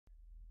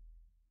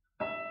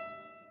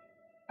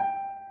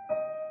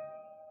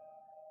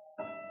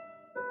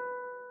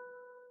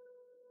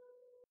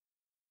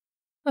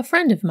A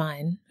friend of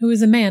mine, who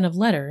is a man of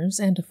letters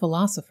and a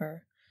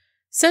philosopher,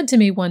 said to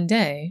me one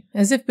day,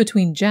 as if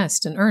between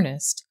jest and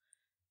earnest,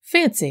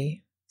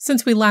 "Fancy,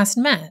 since we last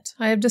met,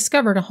 I have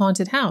discovered a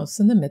haunted house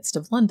in the midst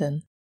of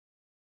London."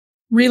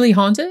 "Really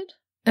haunted?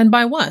 And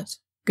by what?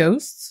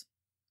 Ghosts?"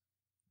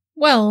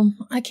 "Well,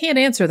 I can't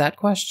answer that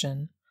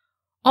question.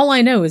 All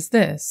I know is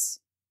this.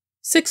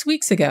 6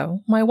 weeks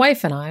ago, my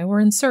wife and I were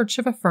in search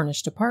of a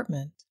furnished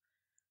apartment.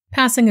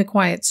 Passing a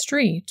quiet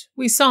street,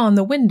 we saw in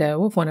the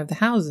window of one of the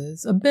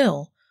houses a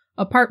bill,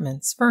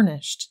 "Apartments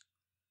furnished."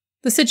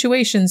 The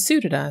situation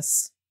suited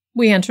us.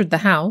 We entered the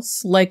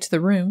house, liked the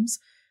rooms,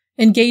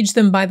 engaged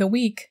them by the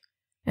week,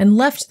 and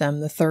left them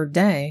the third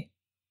day.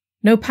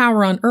 No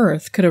power on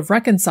earth could have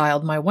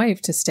reconciled my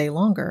wife to stay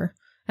longer,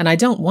 and I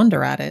don't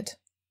wonder at it.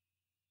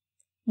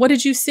 "What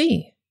did you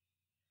see?"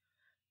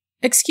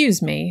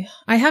 "Excuse me,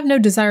 I have no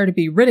desire to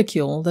be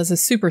ridiculed as a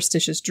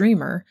superstitious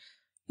dreamer,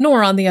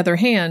 nor, on the other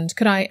hand,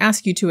 could I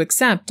ask you to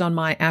accept on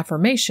my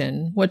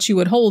affirmation what you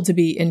would hold to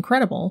be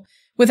incredible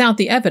without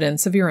the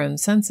evidence of your own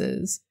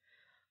senses.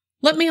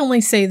 Let me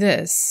only say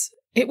this.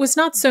 It was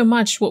not so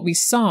much what we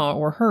saw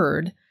or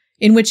heard,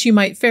 in which you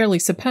might fairly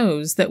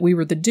suppose that we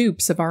were the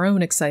dupes of our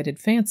own excited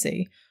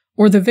fancy,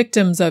 or the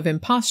victims of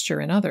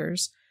imposture in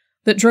others,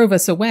 that drove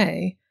us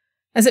away,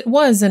 as it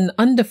was an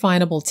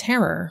undefinable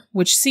terror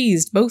which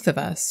seized both of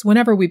us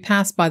whenever we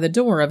passed by the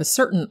door of a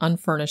certain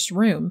unfurnished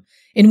room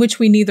in which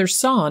we neither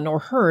saw nor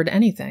heard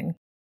anything.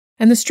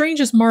 And the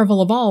strangest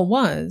marvel of all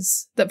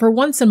was, that for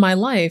once in my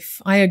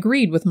life I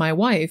agreed with my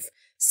wife,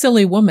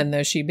 silly woman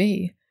though she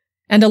be,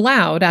 and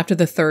allowed, after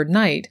the third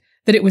night,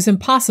 that it was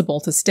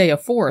impossible to stay a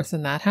fourth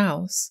in that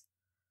house.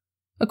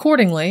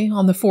 Accordingly,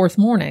 on the fourth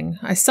morning,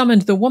 I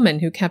summoned the woman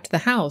who kept the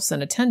house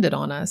and attended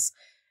on us,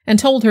 and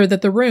told her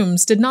that the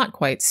rooms did not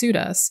quite suit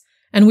us,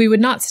 and we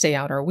would not stay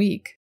out our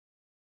week.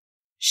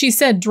 She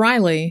said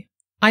dryly,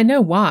 "I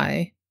know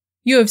why.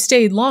 You have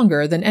stayed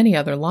longer than any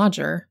other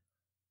lodger.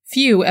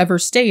 Few ever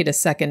stayed a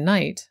second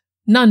night,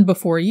 none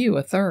before you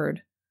a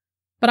third.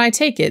 But I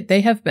take it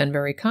they have been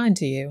very kind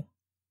to you."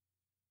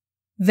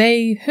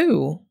 "They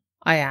who?"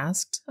 I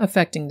asked,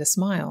 affecting to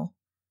smile.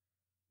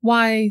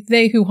 "Why,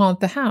 they who haunt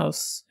the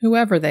house,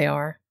 whoever they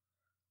are.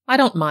 I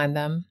don't mind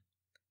them.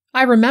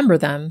 I remember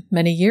them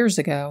many years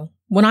ago,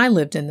 when I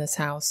lived in this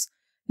house,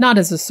 not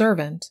as a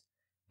servant,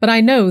 but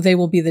I know they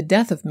will be the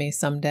death of me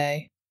some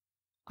day.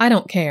 I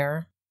don't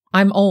care.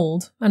 I'm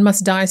old and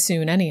must die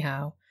soon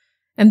anyhow,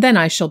 and then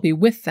I shall be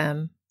with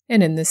them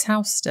and in this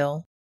house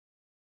still."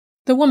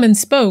 The woman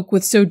spoke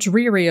with so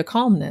dreary a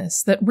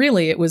calmness that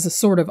really it was a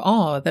sort of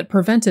awe that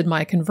prevented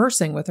my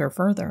conversing with her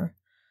further.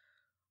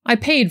 I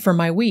paid for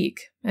my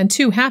week, and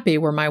too happy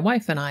were my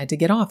wife and I to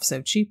get off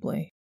so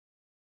cheaply.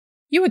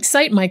 "You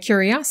excite my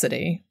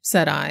curiosity,"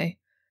 said I.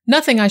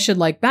 "Nothing I should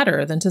like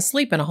better than to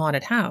sleep in a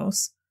haunted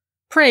house.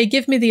 Pray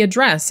give me the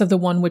address of the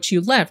one which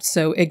you left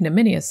so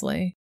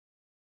ignominiously."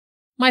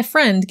 My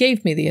friend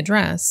gave me the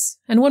address,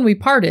 and when we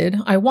parted,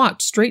 I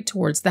walked straight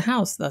towards the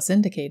house thus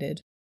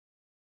indicated.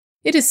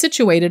 It is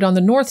situated on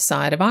the north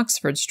side of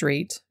Oxford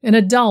Street, in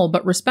a dull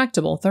but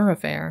respectable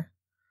thoroughfare.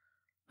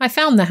 I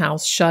found the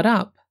house shut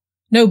up,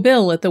 no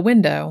bill at the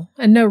window,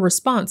 and no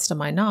response to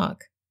my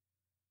knock.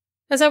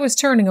 As I was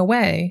turning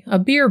away, a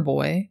beer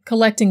boy,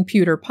 collecting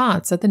pewter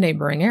pots at the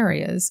neighboring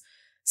areas,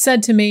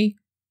 said to me,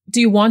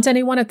 "Do you want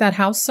anyone at that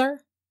house,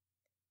 sir?"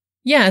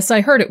 "Yes,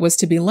 I heard it was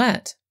to be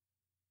let."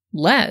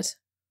 "Let?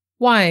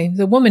 Why,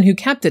 the woman who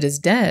kept it is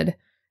dead,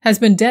 has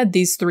been dead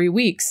these 3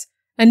 weeks,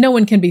 and no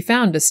one can be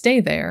found to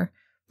stay there,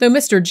 though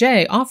Mr.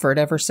 J. offered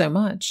ever so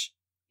much.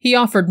 He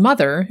offered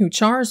Mother, who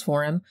chars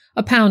for him,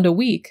 £1 a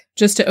week,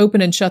 just to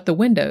open and shut the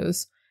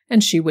windows,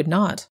 and she would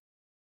not."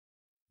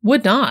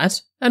 "Would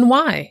not? And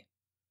why?"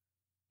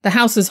 "The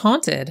house is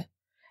haunted,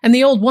 and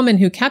the old woman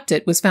who kept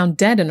it was found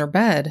dead in her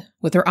bed,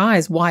 with her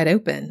eyes wide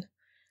open.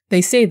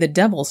 They say the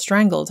devil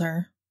strangled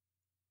her."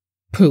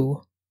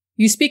 "Pooh!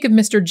 You speak of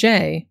Mr.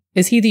 J.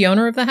 Is he the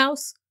owner of the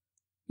house?"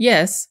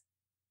 "Yes."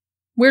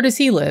 "Where does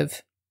he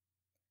live?"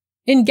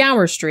 "In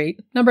Gower Street,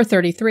 number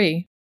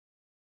 33.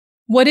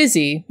 "What is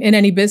he, in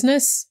any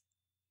business?"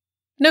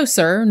 "No,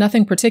 sir,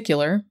 nothing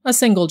particular. A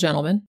single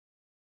gentleman."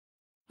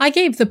 I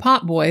gave the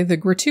potboy the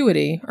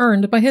gratuity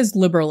earned by his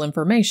liberal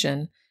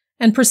information,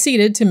 and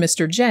proceeded to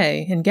Mr.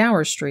 J. in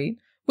Gower Street,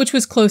 which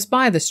was close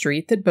by the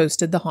street that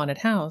boasted the haunted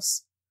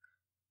house.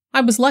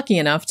 I was lucky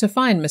enough to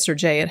find Mr.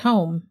 J. at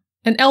home,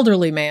 an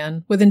elderly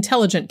man with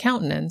intelligent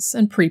countenance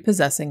and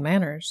prepossessing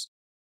manners.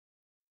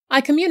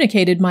 I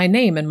communicated my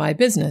name and my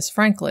business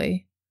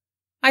frankly.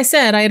 I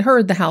said I had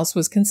heard the house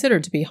was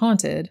considered to be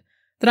haunted,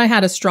 that I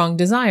had a strong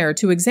desire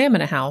to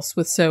examine a house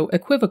with so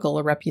equivocal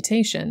a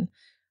reputation,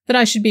 that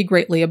I should be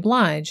greatly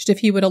obliged if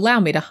he would allow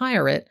me to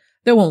hire it,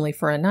 though only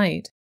for a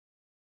night.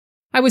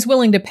 I was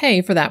willing to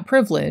pay for that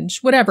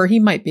privilege, whatever he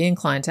might be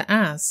inclined to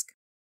ask.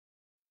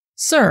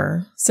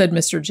 "Sir," said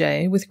Mr.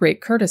 J. with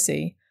great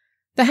courtesy,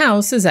 "the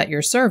house is at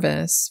your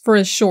service, for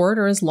as short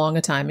or as long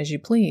a time as you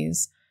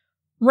please.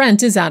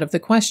 Rent is out of the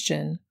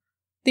question.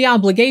 The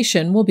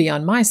obligation will be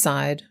on my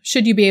side,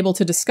 should you be able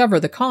to discover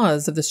the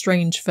cause of the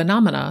strange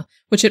phenomena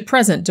which at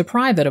present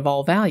deprive it of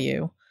all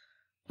value.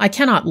 I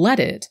cannot let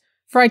it,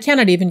 for I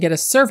cannot even get a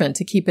servant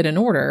to keep it in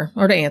order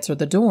or to answer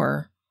the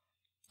door.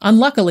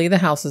 Unluckily, the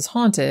house is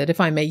haunted, if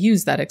I may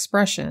use that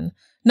expression,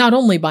 not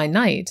only by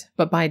night,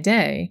 but by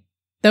day,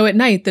 though at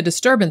night the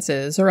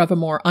disturbances are of a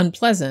more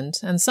unpleasant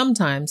and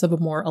sometimes of a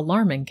more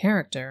alarming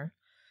character.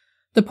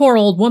 The poor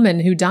old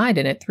woman who died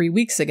in it 3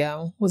 weeks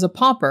ago was a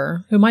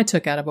pauper whom I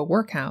took out of a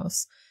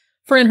workhouse,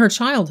 for in her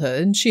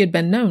childhood she had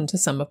been known to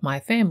some of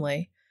my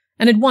family,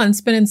 and had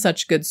once been in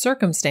such good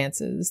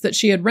circumstances that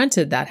she had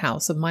rented that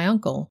house of my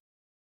uncle.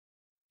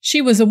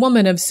 She was a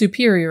woman of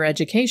superior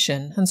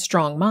education and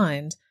strong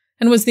mind,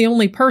 and was the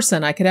only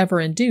person I could ever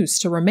induce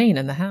to remain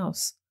in the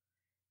house.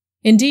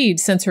 Indeed,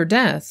 since her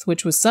death,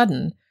 which was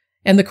sudden,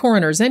 and the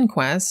coroner's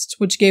inquest,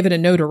 which gave it a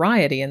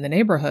notoriety in the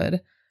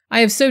neighborhood, I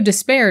have so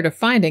despaired of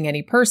finding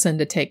any person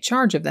to take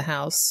charge of the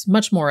house,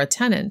 much more a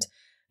tenant,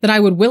 that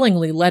I would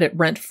willingly let it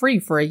rent-free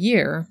for a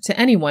year to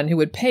anyone who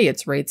would pay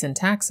its rates and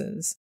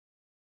taxes.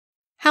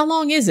 How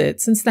long is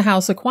it since the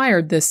house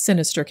acquired this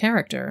sinister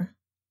character?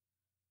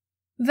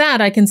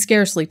 That I can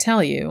scarcely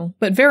tell you,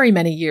 but very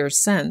many years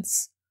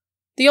since.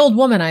 The old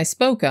woman I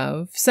spoke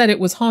of said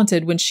it was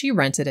haunted when she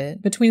rented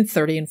it between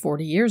 30 and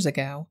 40 years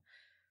ago.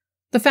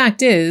 The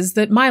fact is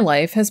that my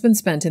life has been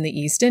spent in the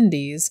East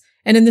Indies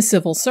and in the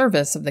civil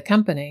service of the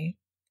company.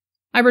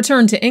 I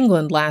returned to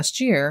England last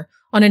year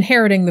on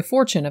inheriting the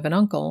fortune of an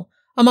uncle,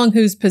 among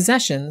whose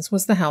possessions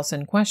was the house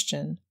in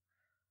question.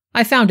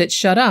 I found it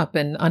shut up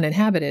and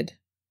uninhabited.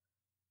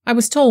 I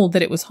was told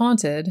that it was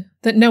haunted,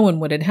 that no one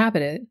would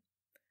inhabit it.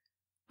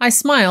 I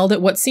smiled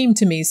at what seemed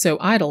to me so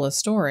idle a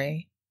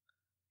story.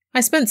 I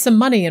spent some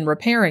money in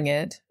repairing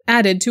it,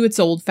 added to its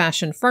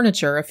old-fashioned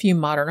furniture a few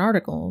modern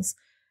articles,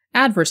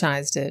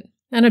 advertised it,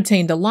 and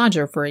obtained a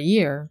lodger for a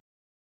year.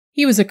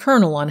 He was a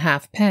colonel on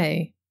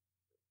half-pay.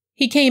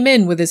 He came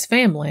in with his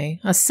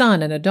family, a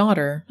son and a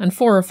daughter, and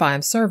 4 or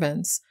 5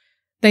 servants.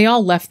 They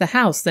all left the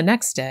house the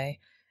next day,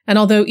 and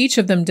although each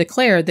of them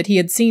declared that he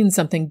had seen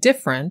something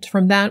different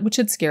from that which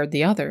had scared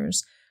the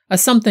others, a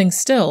something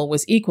still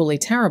was equally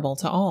terrible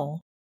to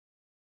all.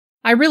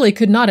 I really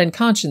could not in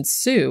conscience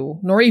sue,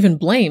 nor even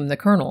blame the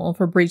colonel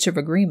for breach of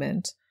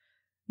agreement.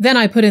 Then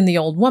I put in the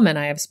old woman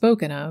I have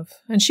spoken of,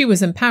 and she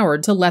was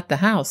empowered to let the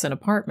house and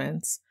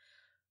apartments.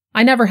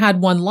 I never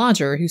had one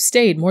lodger who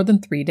stayed more than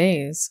 3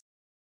 days.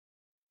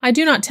 I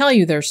do not tell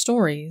you their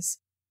stories.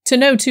 To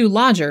no 2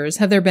 lodgers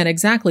have there been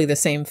exactly the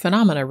same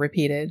phenomena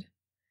repeated.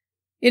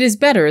 It is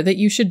better that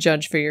you should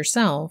judge for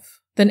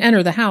yourself, than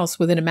enter the house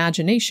with an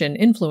imagination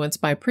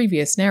influenced by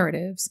previous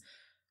narratives.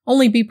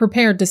 Only be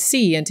prepared to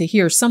see and to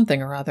hear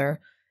something or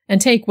other, and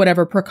take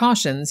whatever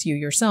precautions you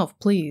yourself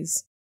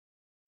please.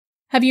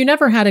 Have you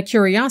never had a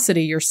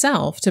curiosity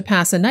yourself to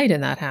pass a night in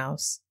that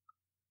house?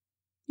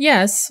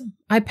 Yes,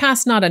 I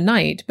passed not a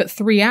night, but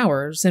 3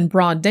 hours in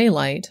broad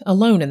daylight,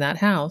 alone in that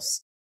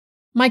house.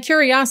 My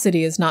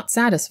curiosity is not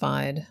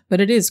satisfied, but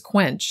it is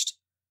quenched.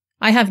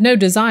 I have no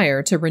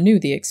desire to renew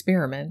the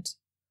experiment.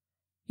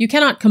 You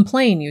cannot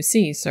complain, you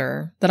see,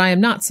 sir, that I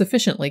am not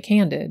sufficiently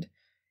candid.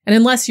 And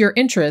unless your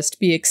interest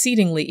be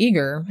exceedingly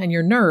eager and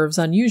your nerves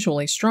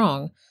unusually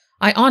strong,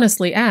 I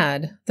honestly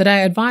add that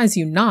I advise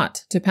you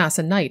not to pass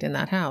a night in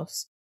that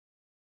house.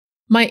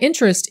 My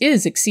interest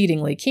is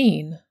exceedingly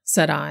keen,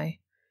 said I,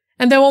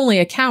 and though only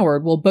a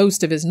coward will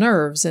boast of his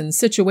nerves in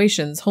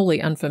situations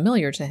wholly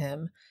unfamiliar to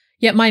him,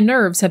 yet my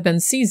nerves have been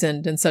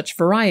seasoned in such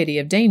variety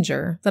of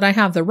danger that I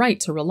have the right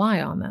to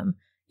rely on them,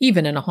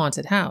 even in a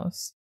haunted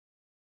house.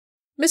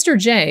 Mr.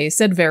 J.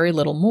 said very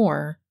little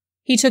more.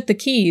 He took the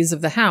keys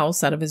of the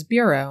house out of his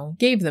bureau,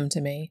 gave them to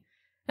me,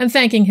 and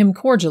thanking him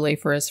cordially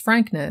for his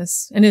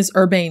frankness and his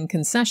urbane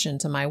concession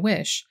to my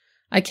wish,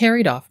 I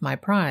carried off my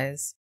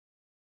prize.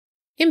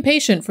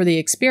 Impatient for the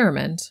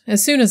experiment,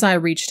 as soon as I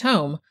reached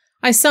home,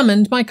 I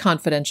summoned my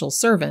confidential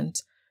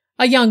servant,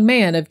 a young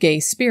man of gay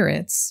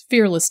spirits,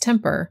 fearless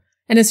temper,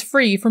 and as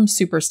free from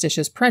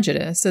superstitious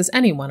prejudice as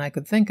anyone I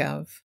could think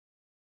of.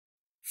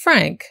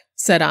 "Frank,"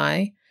 said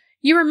I,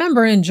 "you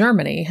remember in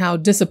Germany how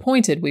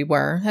disappointed we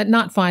were at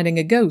not finding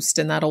a ghost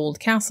in that old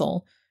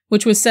castle,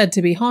 which was said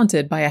to be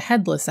haunted by a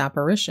headless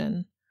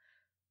apparition.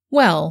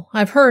 Well,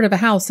 I've heard of a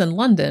house in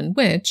London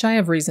which, I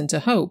have reason to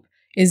hope,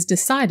 is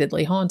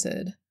decidedly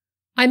haunted.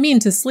 I mean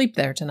to sleep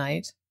there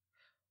tonight.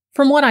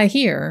 From what I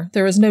hear,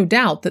 there is no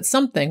doubt that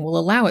something will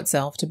allow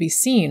itself to be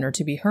seen or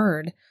to be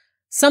heard,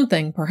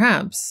 something,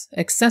 perhaps,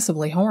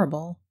 excessively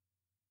horrible.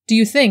 Do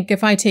you think,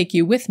 if I take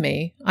you with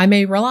me, I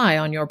may rely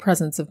on your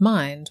presence of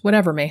mind,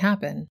 whatever may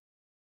happen?"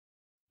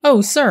 "Oh,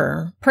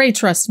 sir, pray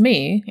trust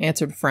me,"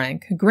 answered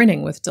Frank,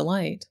 grinning with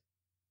delight.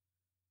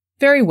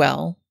 "Very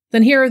well.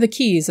 Then here are the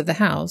keys of the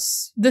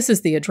house. This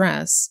is the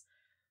address.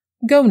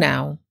 Go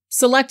now.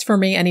 Select for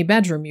me any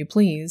bedroom you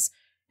please,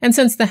 and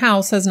since the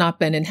house has not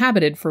been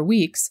inhabited for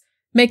weeks,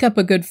 make up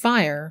a good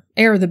fire,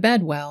 air the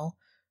bed well.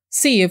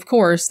 See, of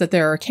course, that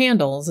there are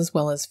candles as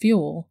well as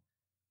fuel.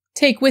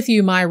 Take with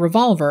you my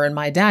revolver and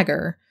my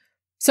dagger.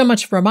 So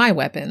much for my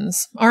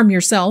weapons. Arm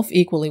yourself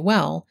equally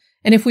well,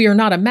 and if we are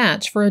not a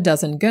match for a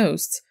dozen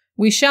ghosts,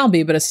 we shall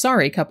be but a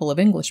sorry couple of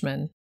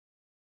Englishmen.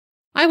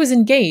 I was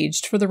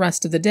engaged for the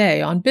rest of the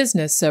day on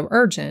business so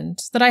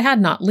urgent that I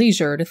had not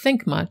leisure to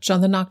think much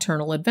on the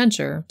nocturnal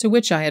adventure to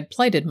which I had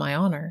plighted my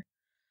honor.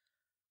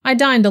 I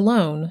dined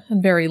alone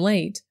and very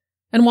late,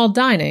 and while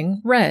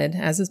dining, read,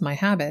 as is my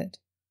habit.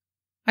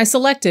 I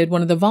selected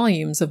one of the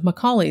volumes of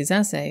Macaulay's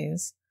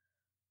essays.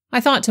 I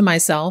thought to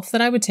myself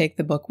that I would take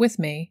the book with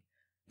me.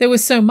 There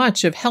was so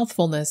much of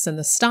healthfulness in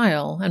the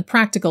style and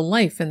practical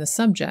life in the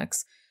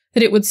subjects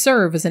that it would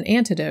serve as an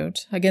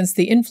antidote against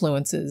the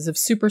influences of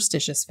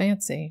superstitious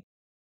fancy.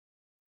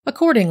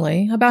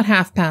 Accordingly, about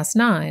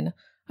 9:30,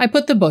 I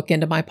put the book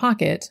into my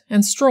pocket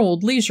and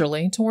strolled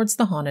leisurely towards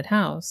the haunted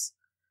house.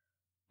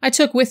 I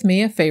took with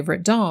me a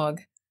favorite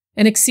dog,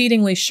 an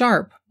exceedingly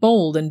sharp,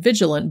 bold, and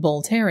vigilant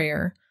bull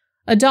terrier,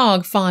 a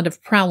dog fond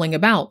of prowling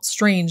about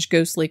strange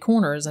ghostly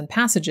corners and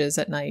passages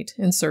at night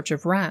in search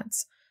of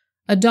rats,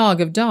 a dog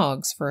of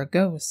dogs for a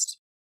ghost.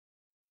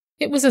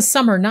 It was a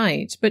summer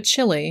night, but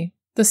chilly,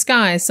 the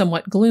sky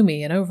somewhat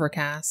gloomy and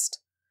overcast.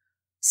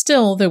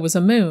 Still there was a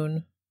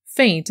moon,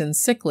 faint and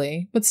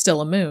sickly, but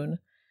still a moon,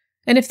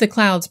 and if the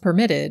clouds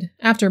permitted,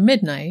 after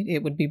midnight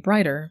it would be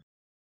brighter.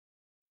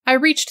 I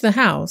reached the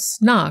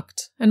house,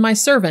 knocked, and my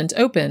servant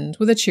opened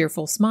with a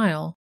cheerful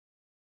smile.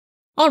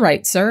 "All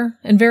right, sir,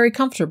 and very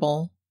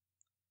comfortable."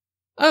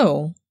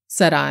 "Oh,"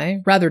 said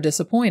I, rather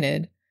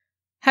disappointed.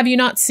 "Have you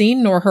not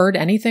seen nor heard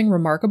anything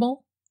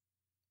remarkable?"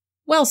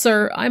 "Well,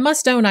 sir, I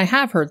must own I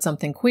have heard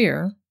something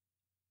queer."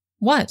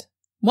 "What?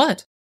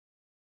 What?"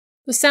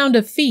 "The sound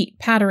of feet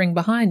pattering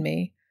behind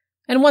me,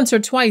 and once or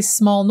twice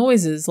small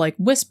noises like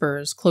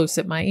whispers close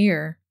at my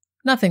ear.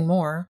 Nothing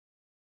more."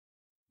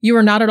 "You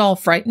are not at all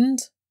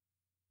frightened?"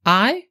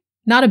 "I?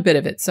 Not a bit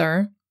of it,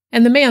 sir."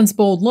 And the man's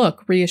bold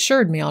look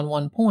reassured me on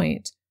one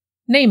point,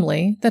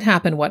 namely, that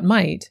happen what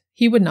might,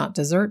 he would not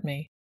desert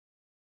me.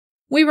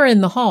 We were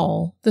in the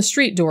hall, the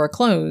street door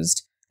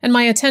closed, and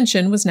my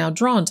attention was now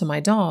drawn to my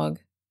dog.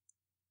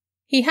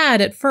 He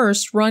had at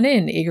first run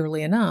in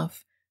eagerly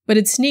enough, but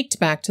had sneaked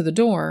back to the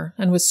door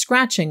and was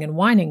scratching and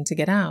whining to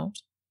get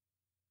out.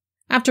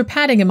 After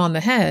patting him on the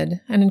head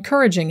and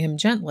encouraging him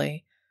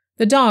gently,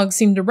 the dog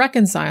seemed to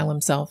reconcile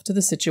himself to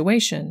the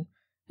situation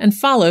and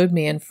followed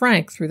me and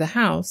Frank through the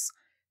house,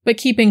 but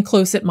keeping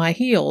close at my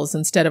heels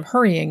instead of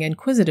hurrying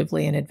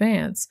inquisitively in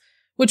advance,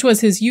 which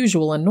was his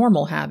usual and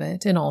normal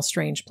habit in all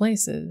strange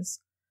places.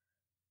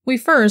 We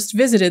first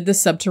visited the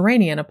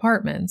subterranean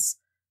apartments,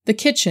 the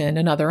kitchen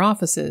and other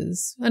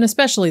offices, and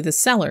especially the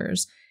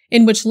cellars,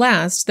 in which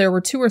last there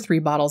were 2 or 3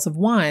 bottles of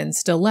wine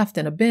still left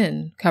in a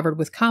bin covered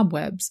with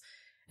cobwebs,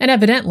 and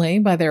evidently,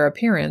 by their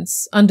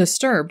appearance,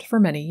 undisturbed for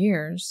many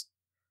years.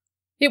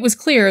 It was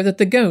clear that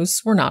the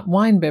ghosts were not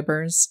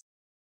wine-bibbers.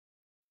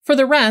 For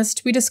the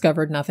rest, we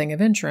discovered nothing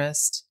of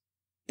interest.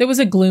 There was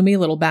a gloomy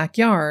little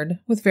backyard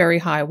with very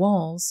high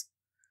walls.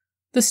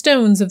 The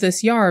stones of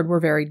this yard were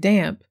very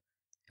damp,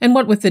 and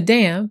what with the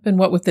damp and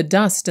what with the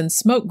dust and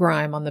smoke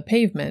grime on the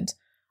pavement,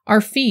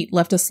 our feet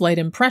left a slight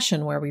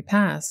impression where we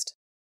passed.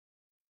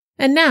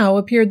 And now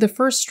appeared the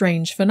first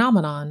strange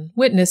phenomenon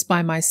witnessed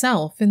by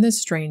myself in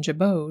this strange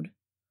abode.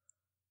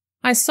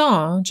 I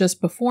saw, just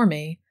before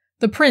me,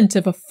 the print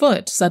of a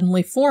foot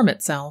suddenly form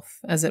itself,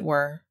 as it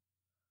were.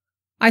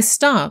 I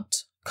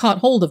stopped, caught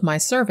hold of my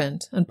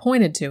servant, and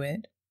pointed to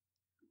it.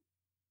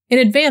 In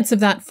advance of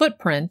that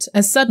footprint,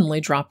 as suddenly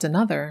dropped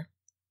another.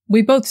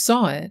 We both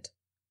saw it.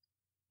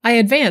 I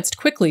advanced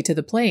quickly to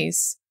the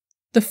place.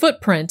 The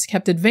footprint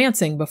kept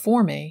advancing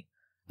before me.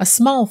 A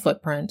small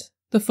footprint,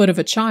 the foot of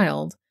a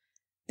child.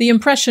 The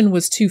impression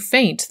was too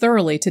faint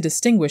thoroughly to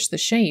distinguish the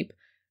shape,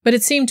 but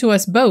it seemed to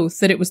us both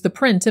that it was the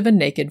print of a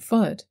naked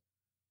foot.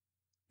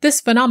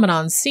 This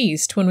phenomenon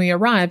ceased when we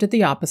arrived at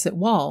the opposite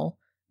wall,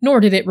 nor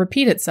did it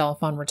repeat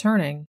itself on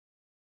returning.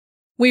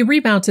 We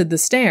remounted the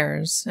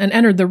stairs and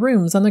entered the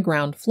rooms on the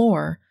ground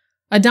floor,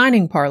 a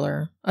dining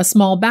parlor, a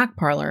small back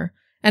parlor,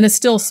 and a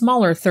still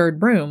smaller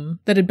third room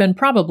that had been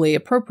probably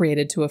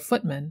appropriated to a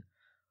footman,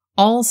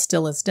 all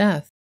still as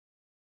death.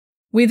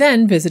 We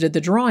then visited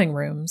the drawing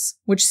rooms,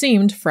 which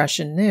seemed fresh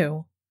and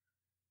new.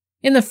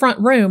 In the front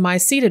room I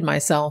seated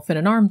myself in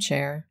an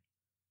armchair.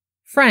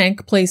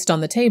 Frank placed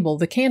on the table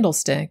the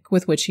candlestick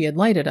with which he had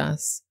lighted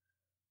us.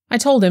 I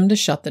told him to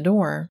shut the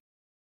door.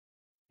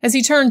 As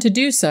he turned to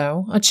do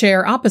so, a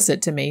chair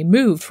opposite to me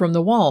moved from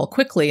the wall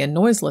quickly and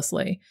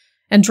noiselessly,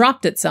 and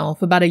dropped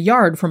itself about a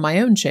yard from my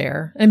own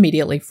chair,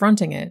 immediately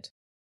fronting it.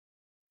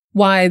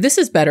 "Why, this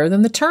is better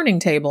than the turning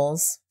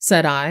tables,"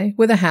 said I,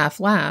 with a half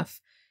laugh,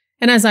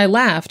 and as I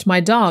laughed, my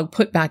dog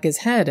put back his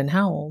head and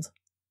howled.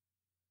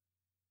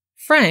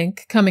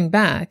 Frank, coming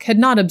back, had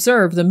not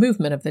observed the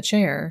movement of the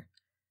chair.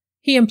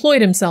 He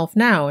employed himself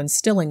now in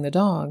stilling the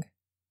dog.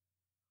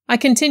 I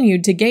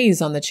continued to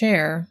gaze on the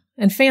chair,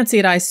 and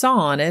fancied I saw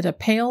on it a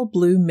pale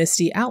blue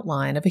misty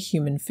outline of a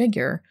human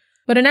figure,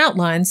 but an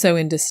outline so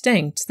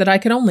indistinct that I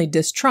could only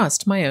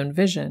distrust my own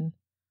vision.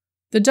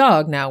 The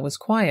dog now was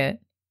quiet.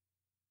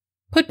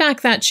 "Put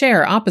back that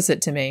chair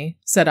opposite to me,"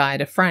 said I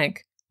to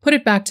Frank, Put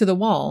it back to the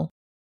wall."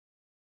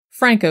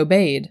 Frank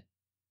obeyed.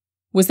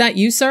 "Was that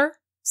you, sir?"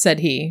 said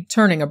he,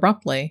 turning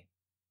abruptly.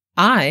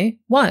 "I?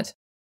 What?"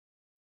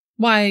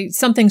 "Why,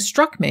 something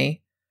struck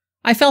me.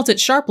 I felt it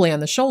sharply on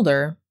the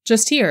shoulder,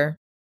 just here."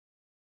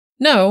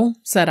 "No,"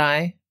 said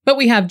I, "but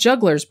we have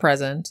jugglers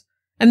present,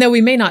 and though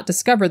we may not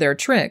discover their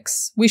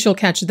tricks, we shall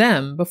catch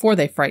them before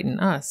they frighten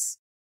us."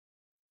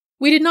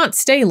 We did not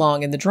stay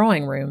long in the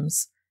drawing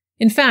rooms.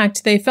 In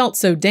fact, they felt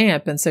so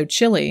damp and so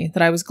chilly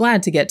that I was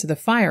glad to get to the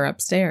fire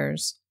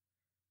upstairs.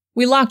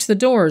 We locked the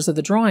doors of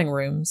the drawing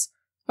rooms,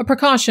 a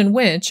precaution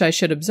which, I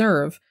should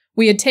observe,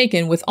 we had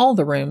taken with all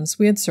the rooms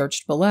we had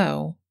searched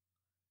below.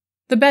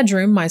 The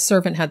bedroom my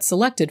servant had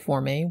selected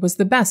for me was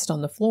the best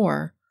on the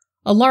floor,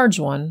 a large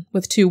one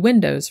with 2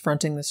 windows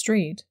fronting the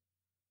street.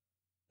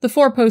 The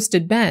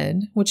 4-posted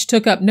bed, which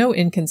took up no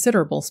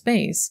inconsiderable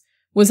space,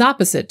 was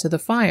opposite to the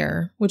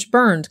fire, which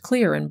burned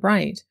clear and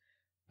bright.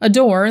 A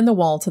door in the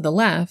wall to the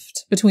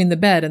left, between the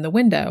bed and the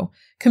window,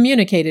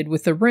 communicated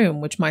with the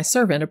room which my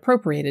servant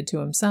appropriated to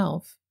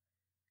himself.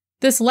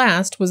 This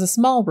last was a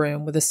small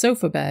room with a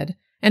sofa bed,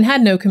 and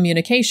had no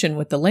communication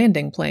with the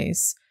landing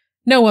place,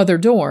 no other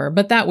door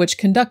but that which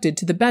conducted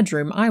to the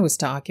bedroom I was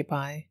to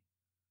occupy.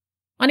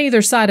 On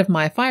either side of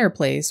my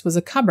fireplace was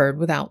a cupboard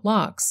without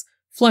locks,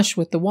 flush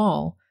with the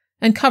wall,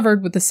 and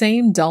covered with the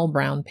same dull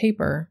brown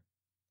paper.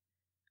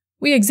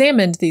 We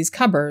examined these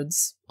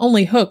cupboards,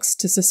 only hooks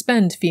to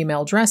suspend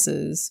female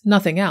dresses,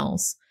 nothing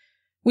else.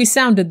 We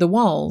sounded the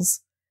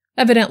walls,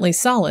 evidently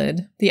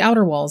solid, the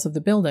outer walls of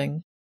the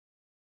building.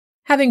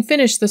 Having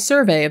finished the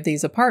survey of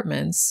these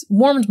apartments,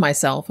 warmed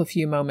myself a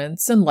few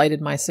moments and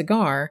lighted my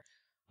cigar,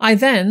 I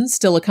then,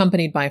 still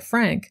accompanied by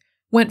Frank,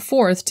 went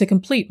forth to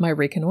complete my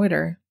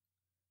reconnoiter.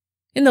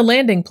 In the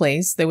landing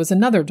place there was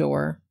another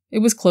door. It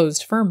was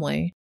closed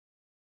firmly.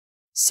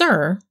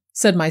 "Sir,"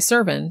 said my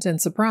servant in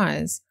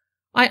surprise,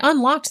 "I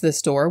unlocked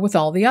this door with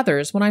all the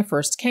others when I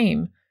first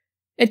came.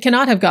 It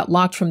cannot have got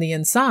locked from the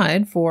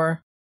inside,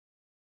 for—"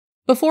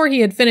 Before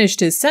he had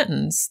finished his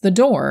sentence, the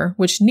door,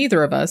 which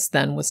neither of us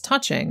then was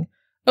touching,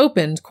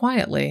 opened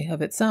quietly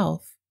of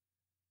itself.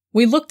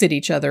 We looked at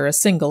each other a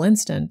single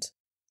instant.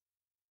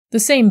 The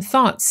same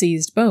thought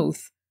seized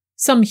both.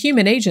 Some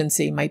human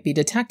agency might be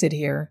detected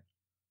here.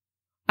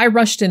 I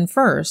rushed in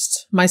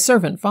first, my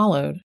servant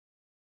followed.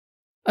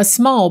 A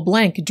small,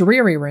 blank,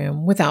 dreary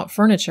room without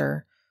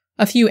furniture,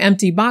 a few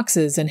empty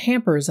boxes and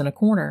hampers in a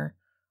corner,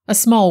 a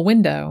small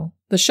window,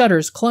 the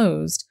shutters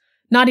closed,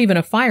 not even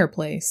a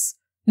fireplace,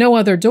 no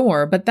other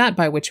door but that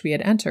by which we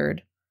had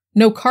entered,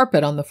 no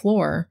carpet on the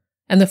floor,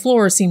 and the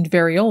floor seemed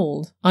very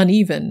old,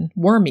 uneven,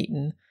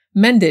 worm-eaten,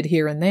 mended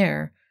here and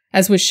there,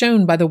 as was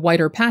shown by the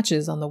whiter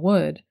patches on the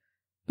wood,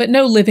 but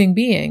no living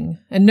being,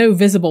 and no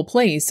visible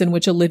place in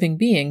which a living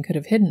being could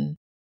have hidden.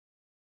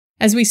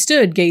 As we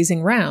stood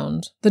gazing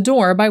round, the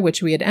door by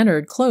which we had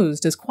entered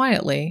closed as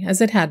quietly as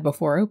it had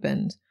before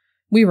opened.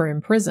 We were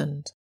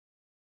imprisoned.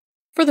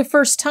 For the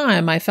first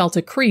time I felt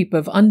a creep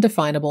of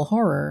undefinable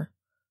horror.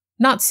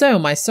 Not so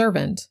my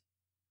servant.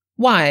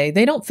 "Why,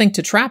 they don't think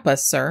to trap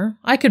us, sir.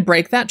 I could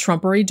break that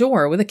trumpery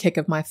door with a kick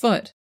of my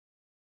foot."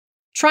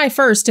 "Try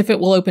first if it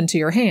will open to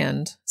your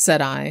hand,"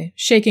 said I,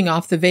 shaking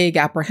off the vague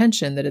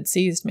apprehension that had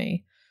seized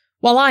me,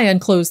 "while I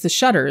unclose the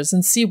shutters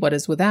and see what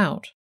is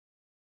without."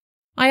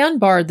 I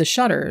unbarred the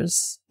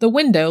shutters. The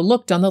window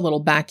looked on the little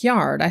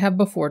backyard I have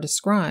before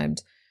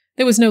described.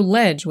 There was no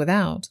ledge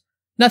without,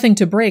 nothing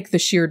to break the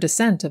sheer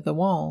descent of the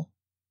wall.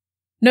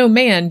 No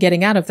man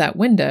getting out of that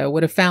window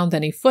would have found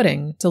any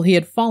footing till he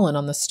had fallen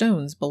on the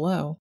stones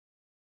below.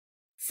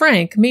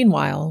 Frank,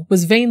 meanwhile,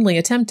 was vainly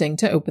attempting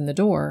to open the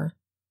door.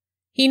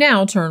 He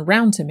now turned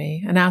round to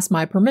me and asked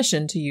my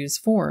permission to use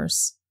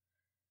force.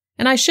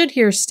 And I should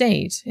here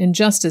state, in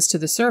justice to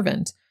the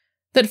servant,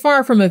 that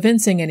far from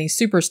evincing any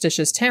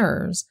superstitious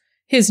terrors,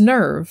 his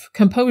nerve,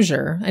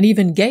 composure, and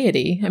even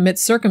gaiety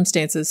amidst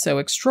circumstances so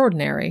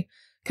extraordinary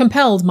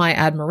compelled my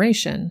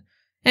admiration,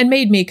 and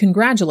made me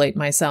congratulate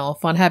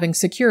myself on having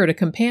secured a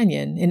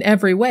companion in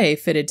every way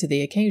fitted to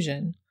the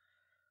occasion.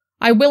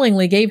 I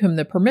willingly gave him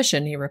the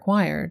permission he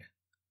required.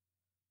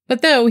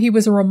 But though he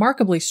was a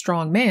remarkably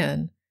strong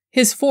man,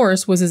 his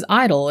force was as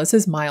idle as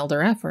his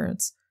milder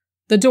efforts.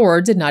 The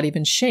door did not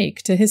even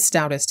shake to his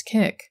stoutest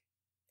kick.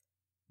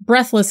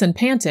 Breathless and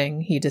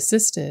panting, he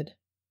desisted.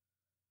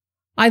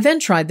 I then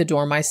tried the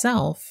door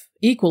myself,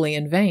 equally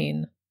in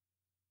vain.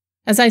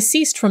 As I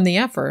ceased from the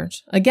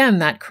effort, again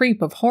that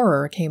creep of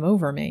horror came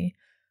over me,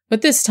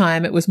 but this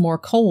time it was more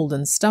cold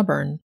and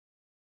stubborn.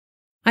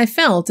 I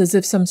felt as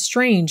if some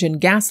strange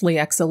and ghastly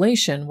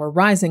exhalation were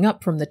rising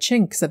up from the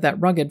chinks of that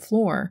rugged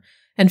floor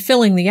and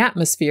filling the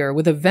atmosphere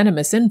with a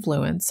venomous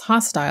influence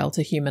hostile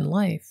to human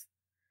life.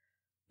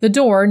 The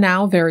door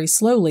now very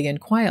slowly and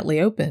quietly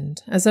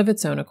opened, as of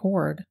its own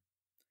accord.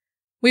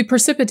 We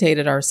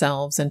precipitated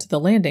ourselves into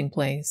the landing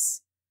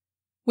place.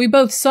 We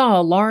both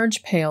saw a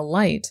large pale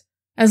light,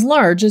 as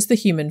large as the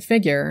human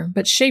figure,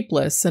 but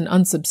shapeless and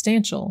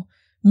unsubstantial,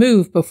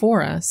 move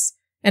before us,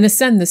 and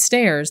ascend the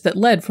stairs that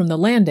led from the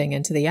landing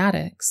into the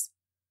attics.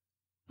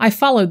 I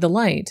followed the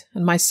light,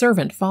 and my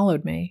servant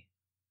followed me.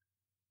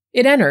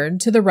 It entered,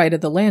 to the right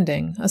of the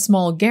landing, a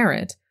small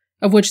garret,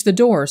 of which the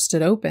door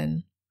stood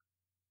open.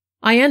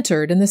 I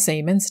entered in the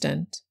same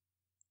instant.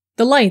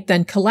 The light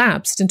then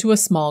collapsed into a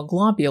small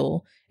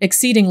globule,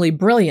 exceedingly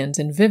brilliant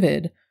and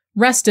vivid,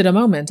 rested a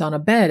moment on a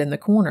bed in the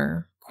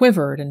corner,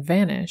 quivered and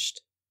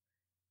vanished.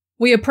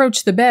 We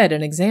approached the bed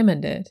and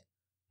examined it.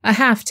 A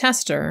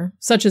half-tester,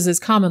 such as is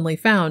commonly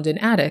found in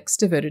attics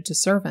devoted to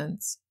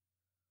servants.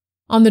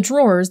 On the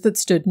drawers that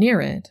stood near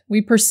it,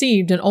 we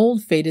perceived an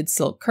old faded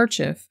silk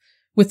kerchief,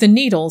 with the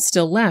needle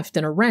still left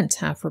in a rent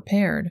half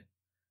repaired.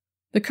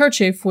 The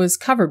kerchief was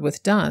covered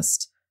with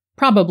dust.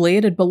 Probably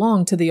it had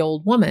belonged to the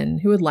old woman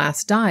who had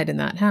last died in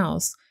that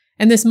house,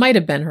 and this might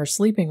have been her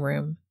sleeping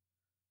room.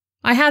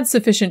 I had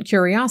sufficient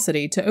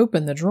curiosity to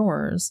open the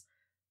drawers.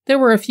 There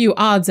were a few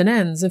odds and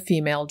ends of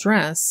female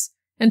dress,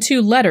 and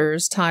 2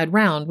 letters tied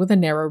round with a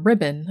narrow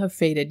ribbon of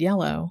faded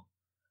yellow.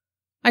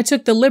 I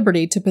took the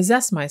liberty to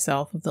possess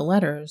myself of the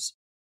letters.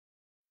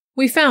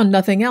 We found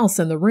nothing else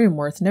in the room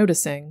worth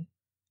noticing,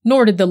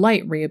 nor did the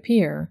light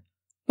reappear,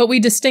 but we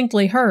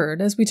distinctly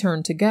heard, as we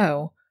turned to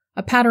go,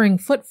 a pattering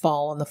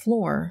footfall on the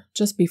floor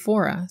just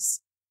before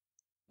us.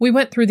 We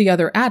went through the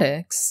other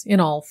attics, in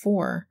all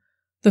 4,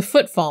 the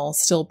footfall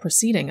still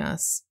preceding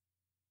us.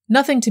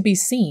 Nothing to be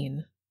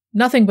seen,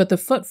 nothing but the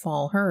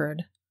footfall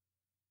heard.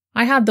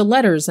 I had the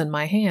letters in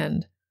my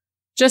hand.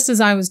 Just as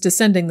I was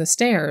descending the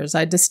stairs,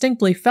 I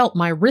distinctly felt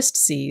my wrist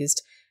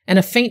seized and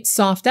a faint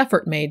soft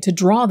effort made to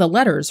draw the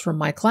letters from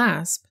my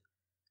clasp.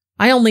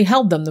 I only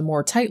held them the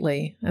more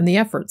tightly, and the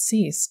effort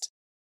ceased.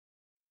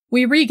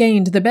 We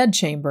regained the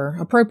bedchamber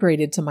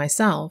appropriated to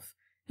myself,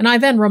 and I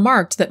then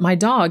remarked that my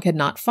dog had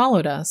not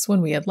followed us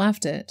when we had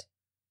left it.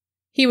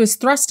 He was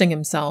thrusting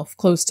himself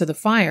close to the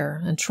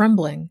fire and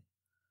trembling.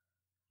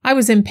 I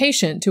was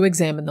impatient to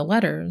examine the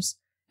letters,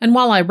 and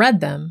while I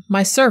read them,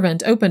 my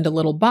servant opened a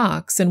little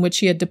box in which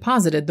he had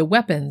deposited the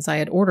weapons I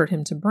had ordered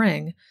him to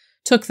bring,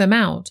 took them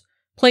out,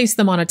 placed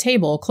them on a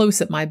table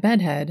close at my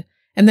bedhead,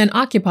 and then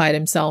occupied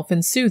himself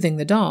in soothing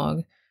the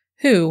dog,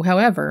 who,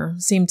 however,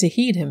 seemed to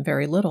heed him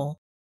very little.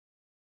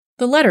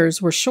 The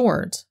letters were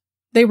short.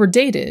 They were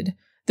dated,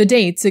 the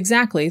dates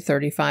exactly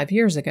 35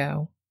 years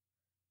ago.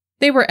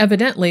 They were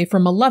evidently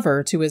from a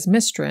lover to his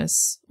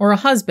mistress, or a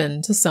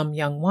husband to some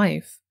young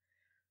wife.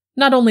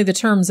 Not only the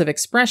terms of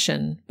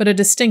expression, but a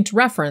distinct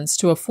reference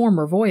to a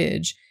former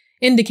voyage,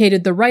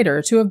 indicated the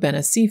writer to have been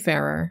a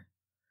seafarer.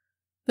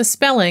 The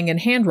spelling and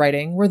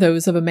handwriting were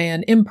those of a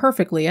man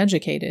imperfectly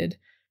educated,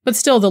 but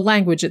still the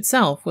language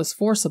itself was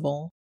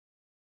forcible.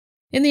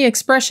 In the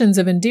expressions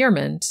of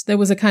endearment, there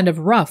was a kind of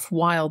rough,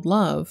 wild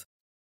love,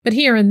 but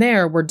here and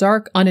there were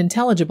dark,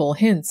 unintelligible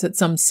hints at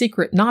some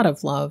secret knot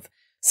of love,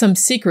 some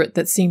secret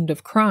that seemed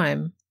of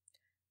crime.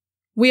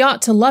 "We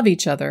ought to love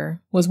each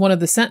other," was one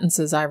of the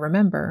sentences I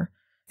remember,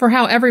 for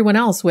how everyone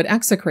else would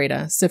execrate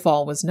us if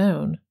all was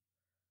known.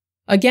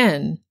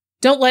 Again,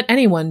 "Don't let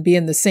anyone be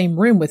in the same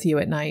room with you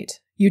at night.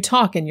 You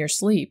talk in your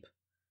sleep."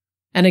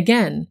 And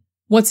again,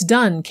 "What's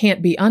done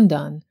can't be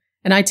undone,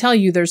 and I tell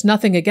you there's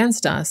nothing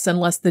against us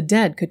unless the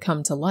dead could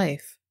come to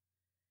life."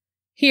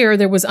 Here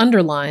there was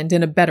underlined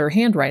in a better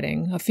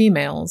handwriting, a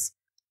female's,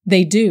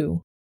 "They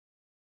do."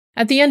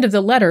 At the end of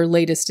the letter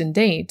latest in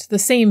date, the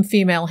same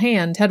female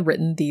hand had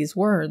written these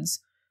words: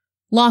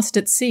 "Lost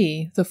at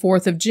sea, the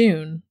 4th of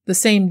June, the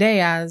same day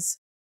as—"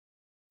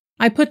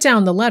 I put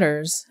down the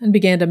letters and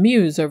began to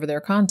muse over their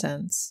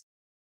contents.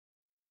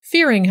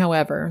 Fearing,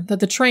 however,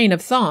 that the train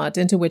of thought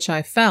into which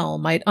I fell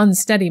might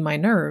unsteady my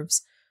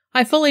nerves,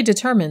 I fully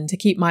determined to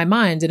keep my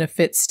mind in a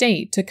fit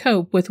state to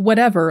cope with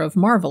whatever of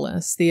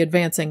marvelous the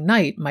advancing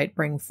night might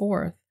bring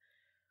forth.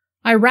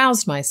 I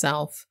roused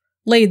myself,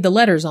 laid the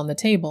letters on the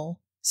table,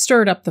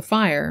 stirred up the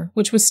fire,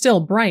 which was still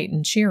bright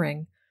and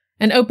cheering,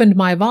 and opened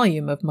my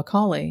volume of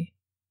Macaulay.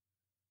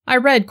 I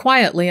read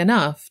quietly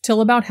enough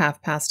till about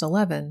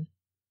 11:30.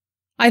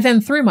 I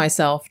then threw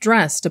myself,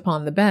 dressed,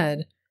 upon the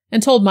bed,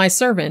 and told my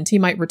servant he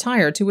might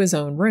retire to his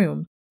own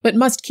room, but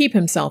must keep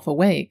himself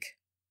awake.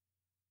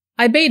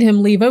 I bade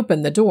him leave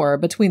open the door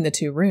between the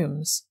 2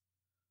 rooms.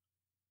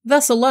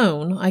 Thus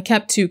alone, I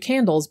kept 2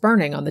 candles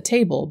burning on the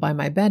table by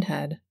my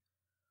bedhead.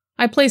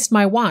 I placed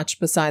my watch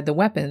beside the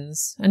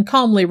weapons, and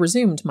calmly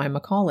resumed my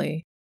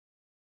Macaulay.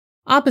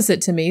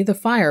 Opposite to me the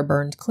fire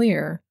burned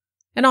clear,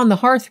 and on the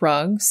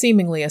hearthrug,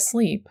 seemingly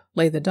asleep,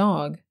 lay the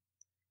dog.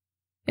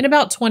 In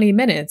about 20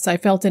 minutes I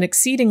felt an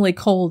exceedingly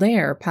cold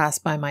air pass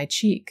by my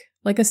cheek,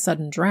 like a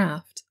sudden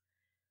draught.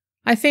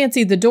 I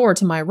fancied the door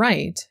to my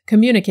right,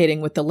 communicating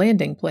with the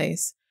landing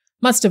place,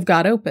 must have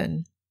got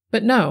open,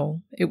 but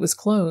no, it was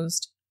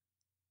closed.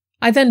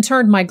 I then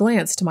turned my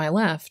glance to my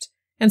left,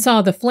 and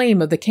saw the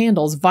flame of the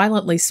candles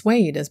violently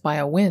swayed as by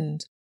a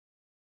wind.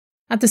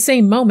 At the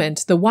same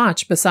moment, the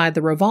watch beside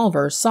the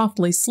revolver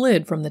softly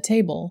slid from the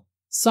table.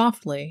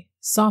 Softly,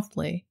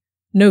 softly.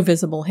 No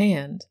visible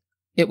hand.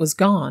 It was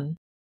gone.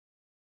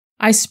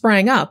 I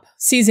sprang up,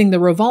 seizing the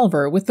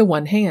revolver with the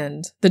one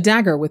hand, the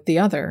dagger with the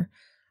other.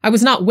 I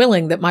was not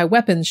willing that my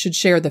weapons should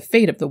share the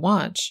fate of the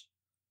watch.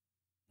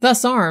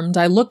 Thus armed,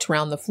 I looked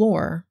round the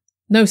floor.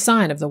 No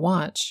sign of the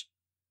watch.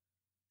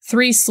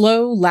 3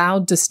 slow,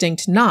 loud,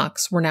 distinct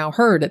knocks were now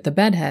heard at the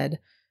bedhead.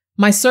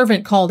 My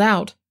servant called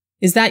out,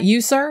 "Is that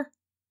you, sir?"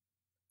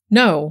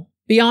 "No,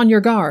 be on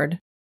your guard."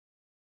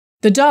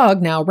 The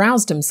dog now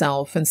roused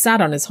himself and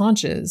sat on his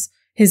haunches,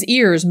 his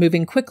ears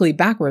moving quickly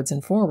backwards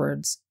and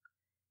forwards.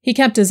 He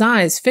kept his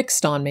eyes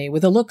fixed on me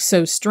with a look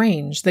so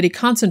strange that he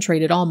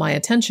concentrated all my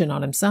attention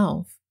on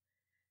himself.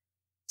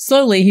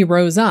 Slowly he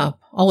rose up,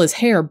 all his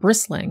hair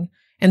bristling,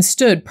 and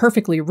stood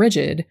perfectly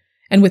rigid,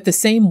 and with the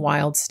same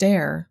wild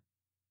stare.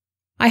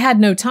 I had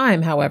no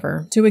time,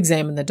 however, to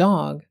examine the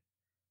dog.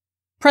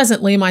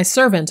 Presently my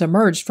servant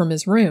emerged from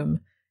his room,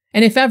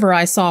 and if ever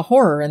I saw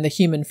horror in the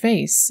human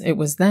face, it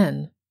was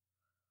then.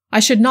 I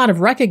should not have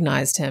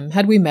recognized him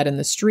had we met in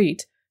the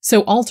street,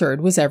 so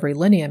altered was every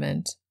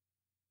lineament.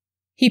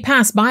 He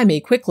passed by me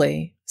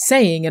quickly,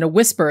 saying in a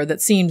whisper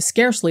that seemed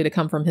scarcely to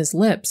come from his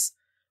lips,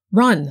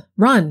 "Run,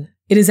 run,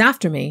 it is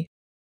after me."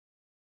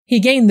 He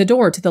gained the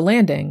door to the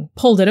landing,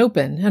 pulled it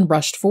open, and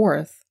rushed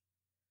forth.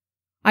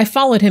 I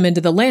followed him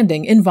into the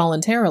landing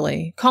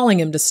involuntarily, calling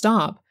him to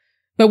stop,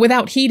 but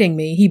without heeding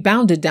me, he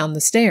bounded down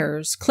the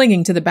stairs,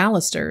 clinging to the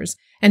balusters,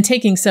 and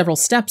taking several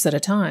steps at a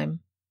time.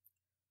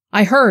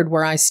 I heard,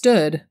 where I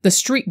stood, the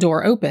street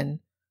door open,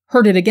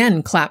 heard it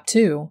again clap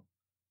to.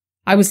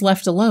 I was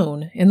left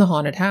alone in the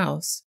haunted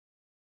house.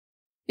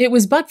 It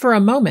was but for a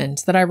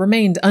moment that I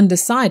remained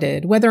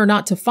undecided whether or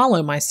not to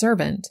follow my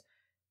servant.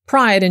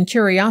 Pride and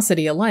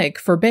curiosity alike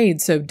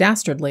forbade so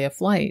dastardly a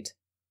flight.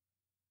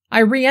 I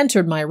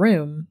re-entered my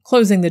room,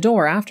 closing the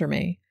door after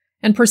me,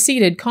 and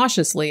proceeded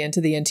cautiously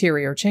into the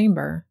interior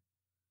chamber.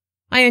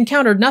 I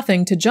encountered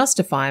nothing to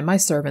justify my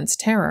servant's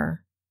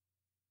terror.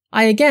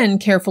 I again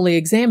carefully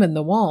examined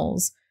the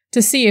walls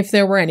to see if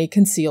there were any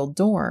concealed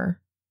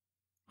door.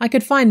 I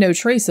could find no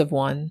trace of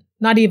one,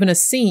 not even a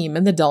seam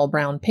in the dull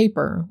brown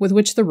paper with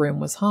which the room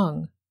was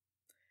hung.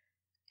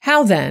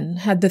 How, then,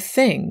 had the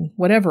thing,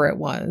 whatever it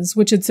was,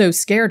 which had so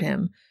scared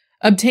him,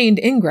 obtained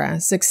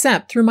ingress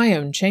except through my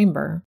own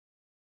chamber?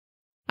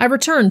 I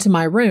returned to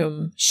my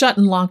room, shut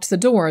and locked the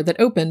door that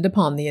opened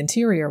upon the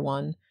interior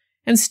one,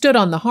 and stood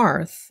on the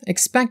hearth,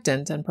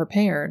 expectant and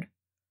prepared.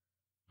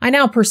 I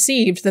now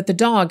perceived that the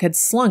dog had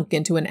slunk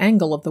into an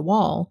angle of the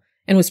wall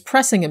and was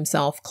pressing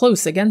himself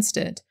close against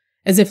it,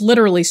 as if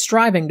literally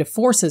striving to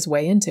force his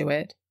way into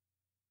it.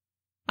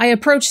 I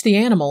approached the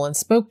animal and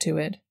spoke to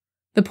it.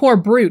 The poor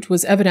brute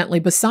was evidently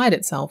beside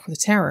itself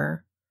with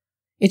terror.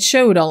 It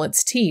showed all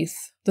its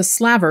teeth, the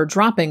slaver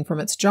dropping from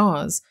its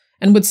jaws,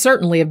 and would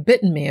certainly have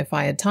bitten me if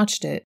I had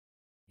touched it.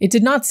 It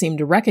did not seem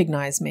to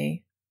recognize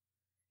me.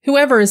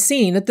 Whoever has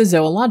seen at the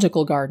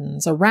zoological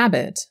gardens a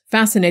rabbit,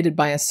 fascinated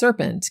by a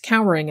serpent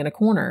cowering in a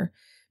corner,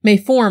 may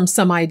form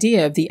some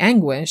idea of the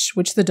anguish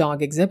which the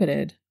dog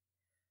exhibited.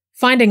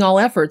 Finding all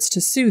efforts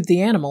to soothe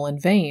the animal in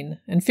vain,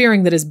 and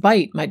fearing that his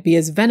bite might be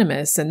as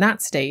venomous in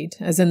that state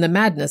as in the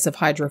madness of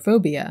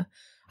hydrophobia,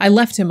 I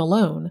left him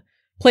alone,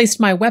 placed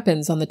my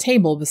weapons on the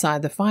table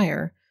beside the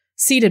fire,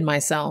 seated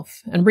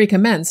myself, and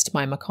recommenced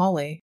my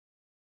Macaulay.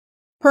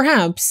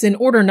 Perhaps, in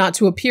order not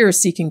to appear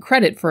seeking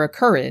credit for a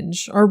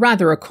courage, or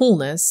rather a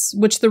coolness,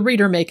 which the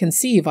reader may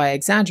conceive I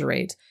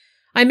exaggerate,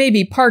 I may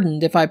be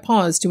pardoned if I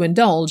pause to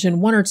indulge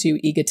in 1 or 2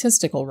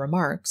 egotistical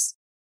remarks.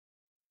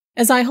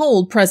 As I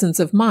hold presence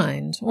of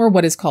mind, or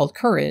what is called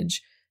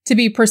courage, to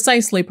be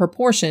precisely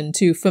proportioned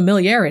to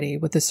familiarity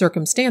with the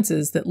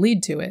circumstances that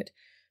lead to it,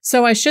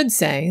 so I should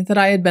say that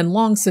I had been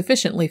long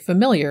sufficiently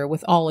familiar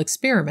with all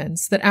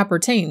experiments that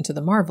appertain to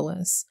the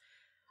marvelous.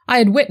 I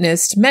had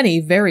witnessed many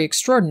very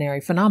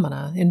extraordinary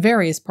phenomena in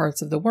various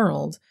parts of the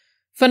world,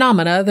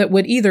 phenomena that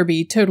would either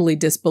be totally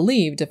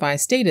disbelieved if I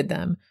stated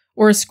them,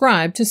 or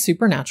ascribed to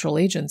supernatural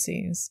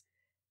agencies.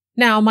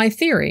 Now, my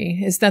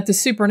theory is that the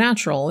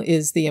supernatural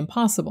is the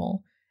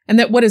impossible, and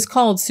that what is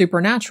called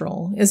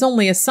supernatural is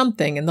only a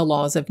something in the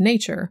laws of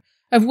nature,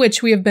 of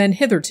which we have been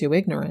hitherto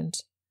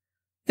ignorant.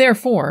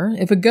 Therefore,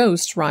 if a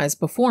ghost rise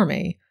before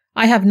me,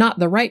 I have not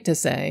the right to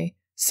say,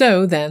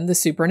 "So then the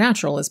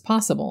supernatural is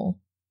possible,"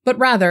 but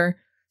rather,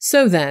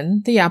 "So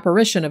then the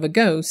apparition of a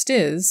ghost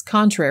is,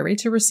 contrary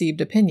to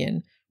received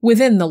opinion,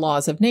 within the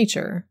laws of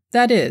nature,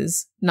 that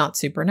is, not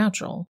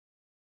supernatural."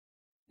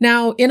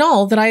 Now, in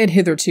all that I had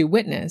hitherto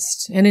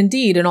witnessed, and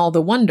indeed in all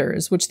the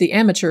wonders which the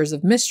amateurs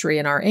of mystery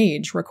in our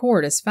age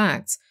record as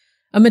facts,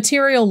 a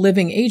material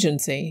living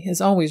agency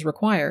is always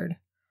required.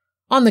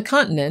 On the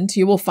continent,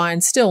 you will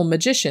find still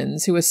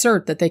magicians who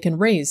assert that they can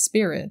raise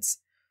spirits.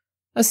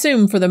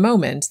 Assume for the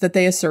moment that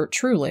they assert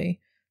truly.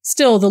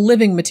 Still, the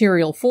living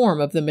material form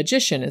of the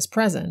magician is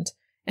present,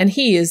 and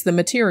he is the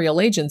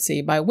material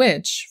agency by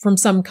which, from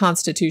some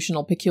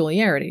constitutional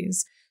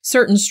peculiarities,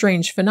 certain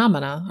strange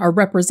phenomena are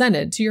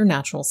represented to your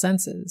natural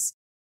senses.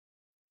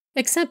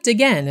 Accept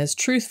again as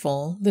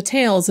truthful the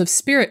tales of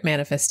spirit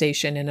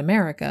manifestation in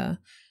America,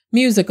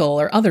 musical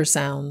or other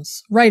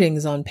sounds,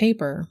 writings on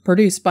paper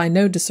produced by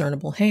no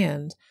discernible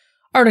hand,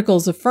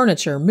 articles of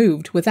furniture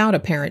moved without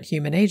apparent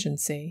human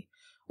agency,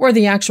 or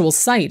the actual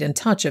sight and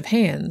touch of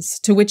hands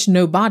to which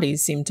no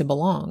bodies seem to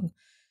belong.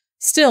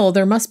 Still,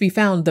 there must be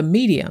found the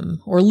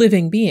medium, or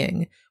living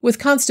being, with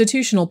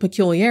constitutional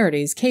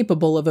peculiarities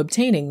capable of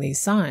obtaining these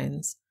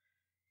signs.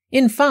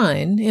 In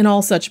fine, in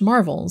all such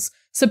marvels,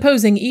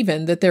 supposing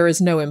even that there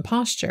is no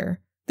imposture,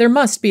 there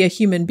must be a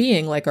human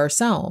being like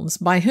ourselves,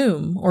 by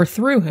whom, or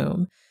through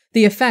whom,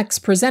 the effects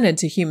presented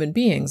to human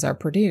beings are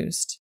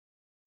produced.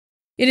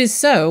 It is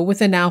so with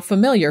the now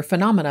familiar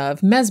phenomena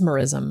of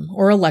mesmerism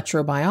or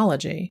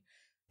electrobiology.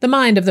 The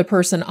mind of the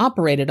person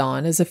operated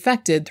on is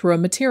affected through a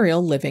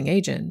material living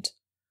agent.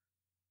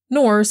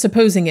 Nor,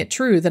 supposing it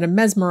true that a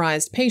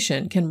mesmerized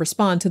patient can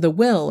respond to the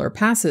will or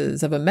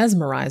passes of a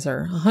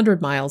mesmerizer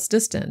 100 miles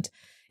distant,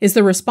 is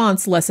the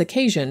response less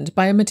occasioned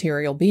by a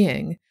material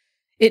being.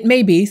 It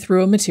may be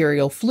through a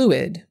material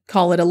fluid,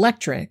 call it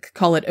electric,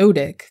 call it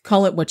odic,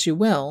 call it what you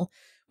will,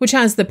 which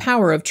has the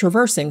power of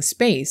traversing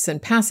space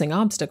and passing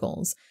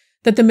obstacles,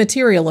 that the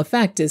material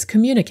effect is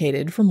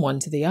communicated from one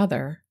to the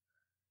other.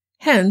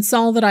 Hence,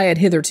 all that I had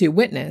hitherto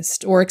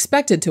witnessed, or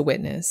expected to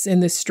witness,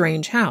 in this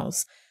strange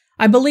house,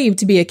 I believed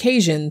to be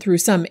occasioned through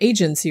some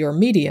agency or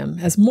medium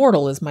as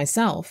mortal as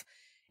myself,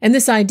 and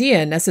this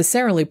idea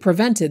necessarily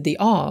prevented the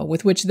awe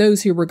with which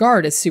those who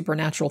regard as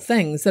supernatural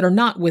things that are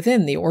not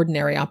within the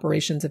ordinary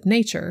operations of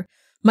nature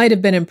might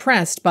have been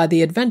impressed by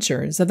the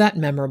adventures of that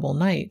memorable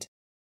night.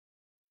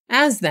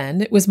 As then,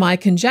 it was my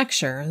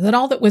conjecture that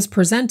all that was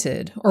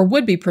presented, or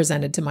would be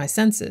presented to my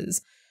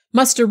senses,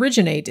 must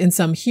originate in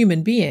some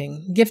human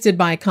being, gifted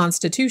by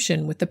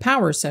constitution with the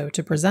power so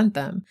to present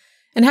them,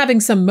 and having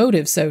some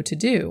motive so to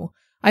do,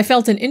 I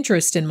felt an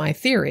interest in my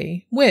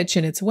theory, which,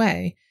 in its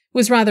way,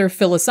 was rather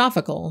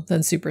philosophical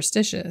than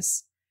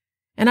superstitious.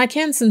 And I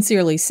can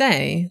sincerely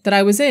say that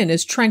I was in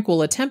as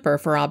tranquil a temper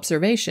for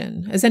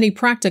observation as any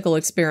practical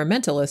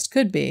experimentalist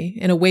could be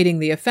in awaiting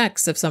the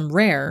effects of some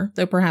rare,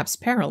 though perhaps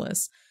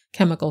perilous,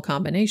 chemical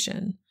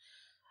combination.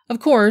 Of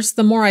course,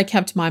 the more I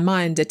kept my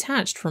mind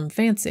detached from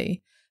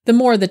fancy, the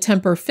more the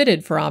temper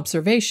fitted for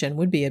observation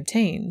would be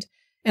obtained,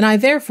 and I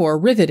therefore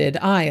riveted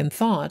eye and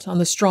thought on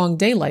the strong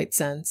daylight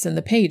sense in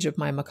the page of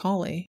my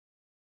Macaulay.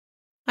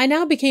 I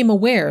now became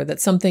aware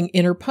that something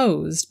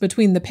interposed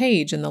between the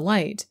page and the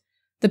light.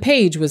 The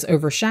page was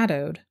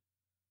overshadowed.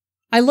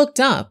 I looked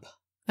up,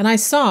 and I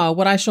saw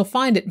what I shall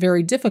find it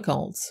very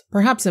difficult,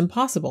 perhaps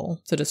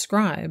impossible, to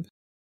describe.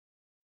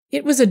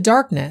 It was a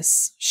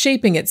darkness,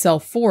 shaping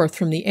itself forth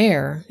from the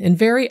air in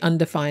very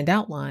undefined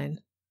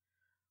outline.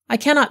 I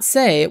cannot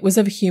say it was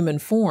of a human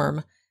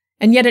form,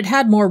 and yet it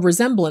had more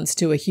resemblance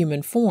to a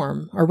human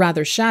form, or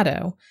rather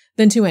shadow,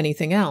 than to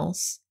anything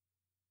else.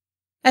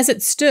 As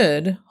it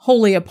stood,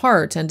 wholly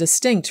apart and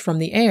distinct from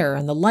the air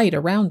and the light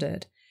around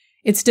it,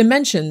 its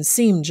dimensions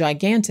seemed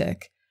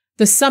gigantic,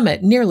 the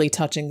summit nearly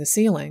touching the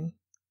ceiling.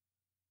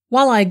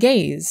 While I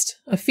gazed,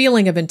 a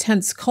feeling of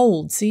intense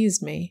cold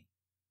seized me.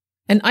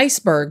 An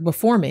iceberg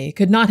before me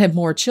could not have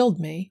more chilled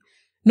me,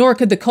 nor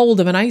could the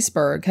cold of an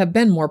iceberg have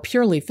been more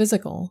purely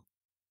physical.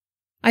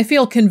 I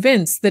feel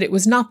convinced that it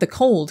was not the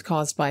cold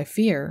caused by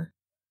fear.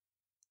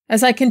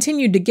 As I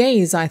continued to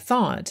gaze, I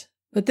thought,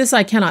 but this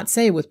I cannot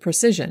say with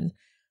precision,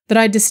 that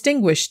I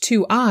distinguished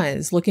two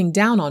eyes looking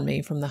down on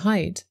me from the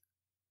height.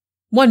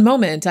 One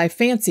moment I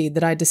fancied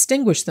that I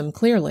distinguished them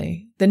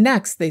clearly, the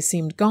next they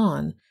seemed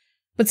gone,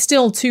 but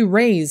still two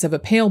rays of a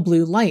pale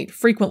blue light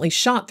frequently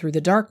shot through the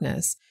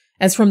darkness,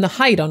 as from the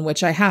height on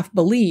which I half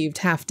believed,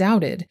 half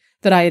doubted,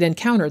 that I had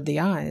encountered the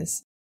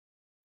eyes.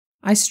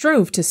 I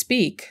strove to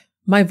speak.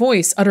 My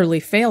voice utterly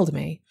failed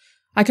me.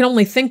 I could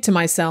only think to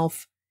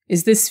myself,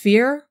 is this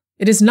fear?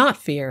 It is not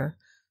fear.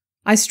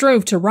 I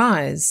strove to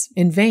rise,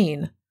 in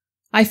vain.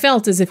 I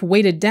felt as if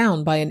weighted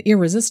down by an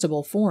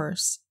irresistible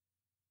force.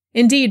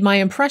 Indeed, my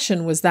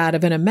impression was that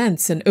of an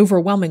immense and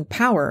overwhelming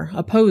power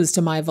opposed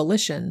to my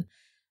volition,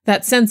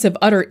 that sense of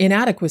utter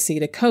inadequacy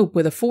to cope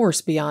with a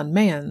force beyond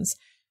man's,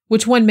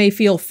 which one may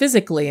feel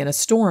physically in a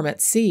storm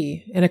at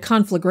sea, in a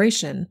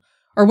conflagration,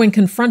 or when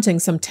confronting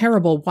some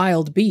terrible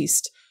wild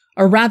beast,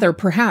 or rather,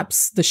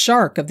 perhaps, the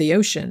shark of the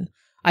ocean,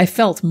 I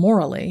felt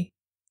morally.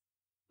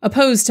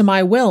 Opposed to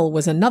my will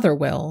was another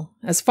will,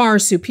 as far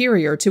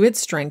superior to its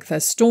strength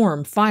as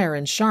storm, fire,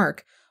 and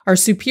shark are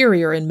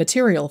superior in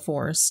material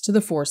force to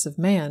the force of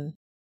man.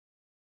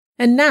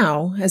 And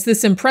now, as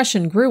this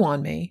impression grew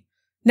on me,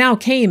 now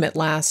came at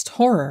last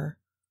horror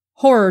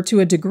to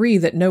a degree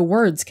that no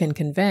words can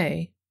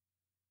convey.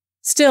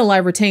 Still I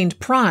retained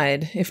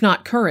pride, if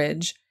not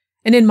courage,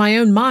 and in my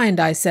own mind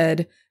I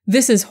said,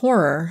 this is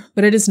horror,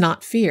 but it is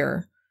not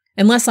fear.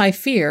 Unless I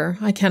fear,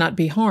 I cannot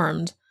be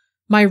harmed.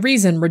 My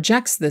reason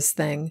rejects this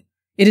thing.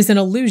 It is an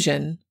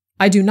illusion.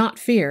 I do not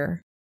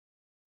fear.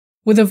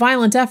 With a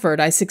violent effort,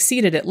 I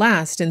succeeded at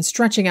last in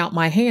stretching out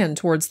my hand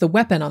towards the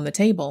weapon on the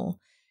table.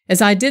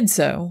 As I did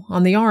so,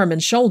 on the arm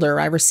and shoulder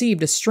I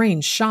received a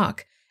strange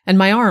shock, and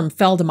my arm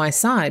fell to my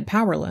side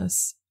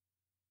powerless.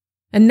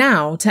 And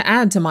now, to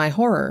add to my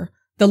horror,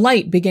 the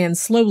light began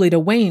slowly to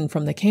wane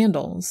from the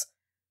candles.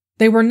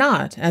 They were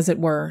not, as it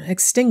were,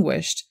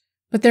 extinguished,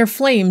 but their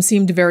flame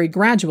seemed very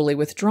gradually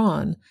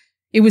withdrawn.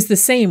 It was the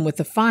same with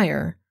the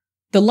fire.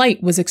 The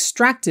light was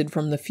extracted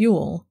from the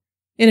fuel.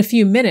 In a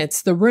few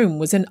minutes, the room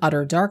was in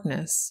utter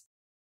darkness.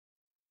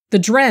 The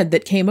dread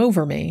that came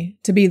over me,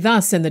 to be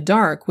thus in the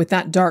dark with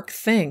that dark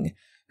thing,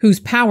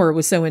 whose power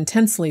was so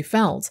intensely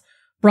felt,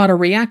 brought a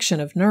reaction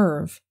of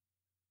nerve.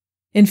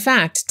 In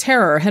fact,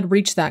 terror had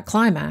reached that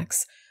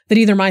climax, that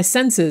either my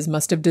senses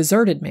must have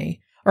deserted me,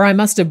 or I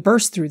must have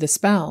burst through the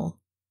spell.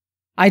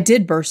 I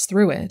did burst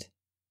through it.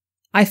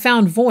 I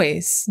found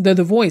voice, though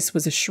the voice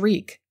was a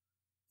shriek.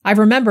 I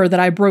remember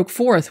that I broke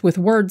forth with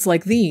words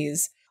like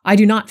these: "I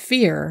do not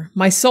fear,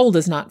 my soul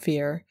does not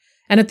fear,"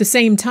 and at the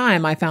same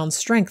time I found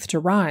strength to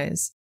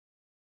rise.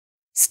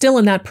 Still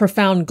in that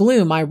profound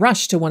gloom, I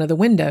rushed to one of the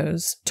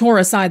windows, tore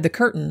aside the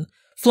curtain,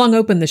 flung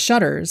open the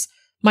shutters.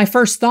 My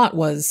first thought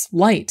was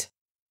light.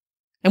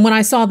 And when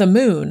I saw the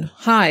moon,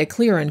 high,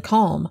 clear, and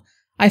calm,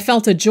 I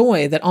felt a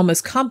joy that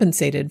almost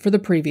compensated for the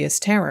previous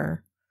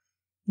terror.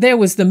 There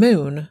was the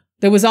moon.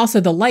 There was also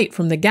the light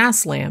from the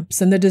gas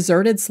lamps in the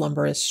deserted,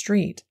 slumberous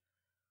street.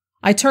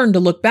 I turned to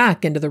look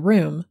back into the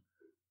room.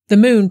 The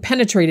moon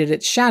penetrated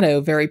its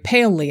shadow very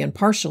palely and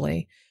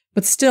partially,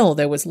 but still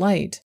there was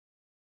light.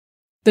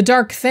 The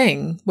dark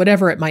thing,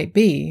 whatever it might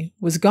be,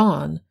 was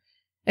gone,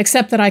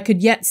 except that I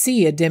could yet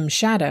see a dim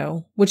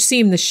shadow, which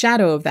seemed the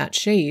shadow of that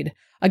shade,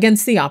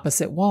 against the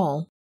opposite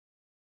wall.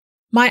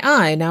 My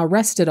eye now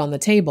rested on the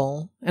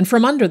table, and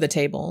from under the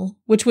table,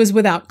 which was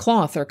without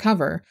cloth or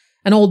cover,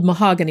 an old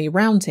mahogany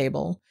round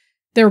table,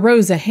 there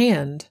rose a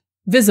hand,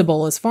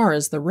 visible as far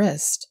as the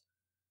wrist.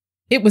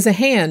 It was a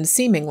hand,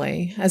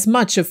 seemingly, as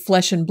much of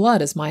flesh and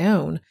blood as my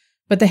own,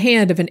 but the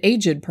hand of an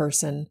aged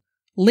person,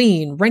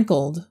 lean,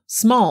 wrinkled,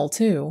 small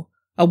too,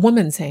 a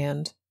woman's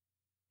hand.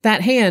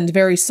 That hand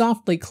very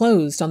softly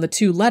closed on the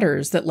 2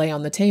 letters that lay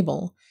on the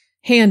table.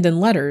 Hand and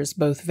letters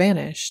both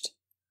vanished.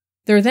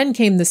 There then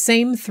came the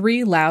same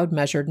 3 loud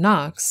measured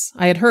knocks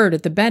I had heard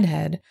at the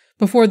bedhead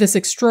before this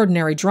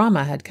extraordinary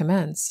drama had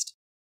commenced.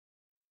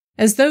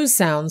 As those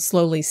sounds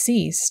slowly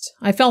ceased,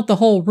 I felt the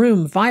whole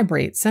room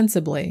vibrate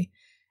sensibly,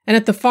 and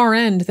at the far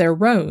end there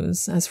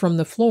rose, as from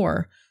the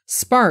floor,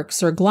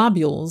 sparks or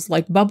globules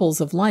like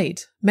bubbles of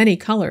light,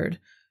 many-colored,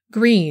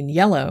 green,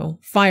 yellow,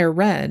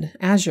 fire-red,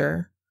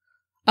 azure.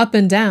 Up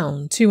and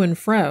down, to and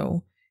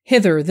fro,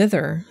 hither,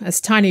 thither, as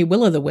tiny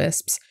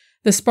will-o'-the-wisps,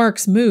 the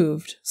sparks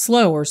moved,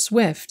 slow or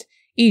swift,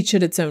 each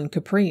at its own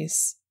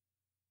caprice.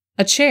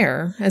 A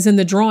chair, as in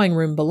the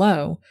drawing-room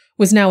below,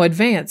 was now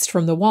advanced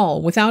from the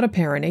wall without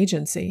apparent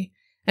agency,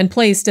 and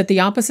placed at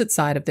the opposite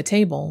side of the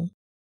table.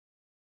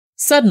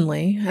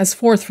 Suddenly, as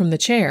forth from the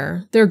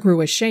chair, there grew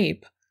a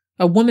shape,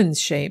 a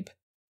woman's shape.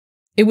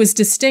 It was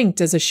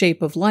distinct as a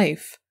shape of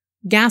life,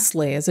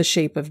 ghastly as a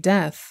shape of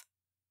death.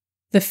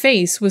 The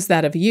face was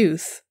that of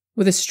youth,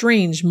 with a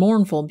strange,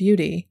 mournful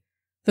beauty.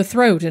 The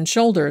throat and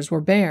shoulders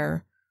were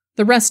bare,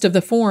 the rest of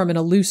the form in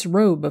a loose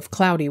robe of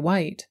cloudy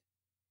white.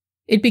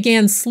 It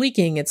began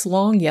sleeking its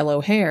long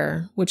yellow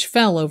hair, which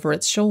fell over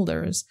its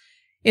shoulders.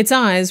 Its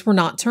eyes were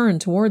not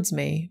turned towards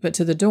me, but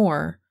to the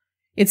door.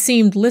 It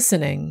seemed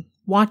listening,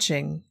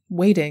 watching,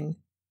 waiting.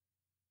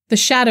 The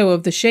shadow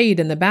of the shade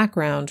in the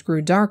background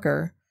grew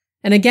darker,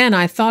 and again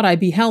I thought I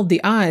beheld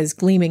the eyes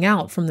gleaming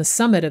out from the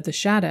summit of the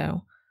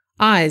shadow,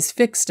 eyes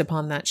fixed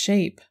upon that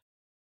shape.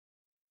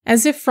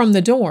 As if from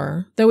the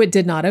door, though it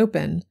did not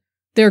open,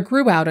 there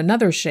grew out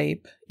another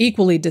shape,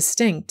 equally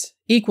distinct,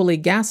 equally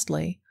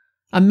ghastly,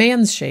 a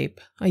man's shape,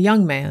 a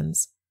young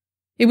man's.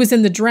 It was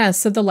in the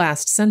dress of the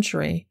last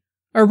century,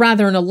 or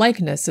rather in a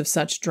likeness of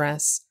such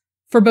dress,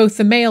 for both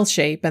the male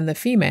shape and the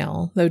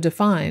female, though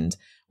defined,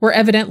 were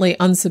evidently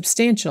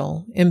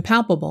unsubstantial,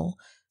 impalpable,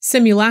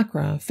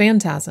 simulacra,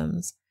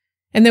 phantasms,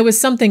 and there was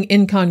something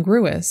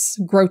incongruous,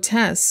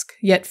 grotesque,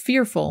 yet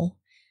fearful,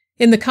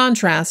 in the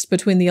contrast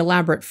between the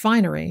elaborate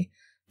finery,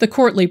 the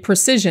courtly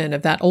precision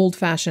of that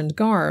old-fashioned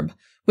garb,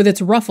 with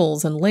its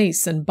ruffles and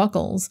lace and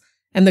buckles,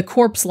 and the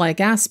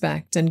corpse-like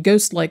aspect and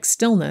ghost-like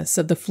stillness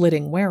of the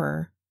flitting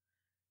wearer.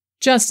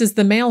 Just as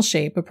the male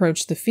shape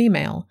approached the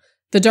female,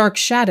 the dark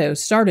shadow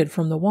started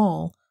from the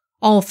wall,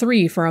 all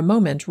 3 for a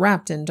moment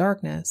wrapped in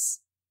darkness.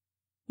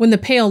 When the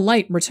pale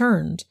light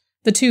returned,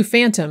 the 2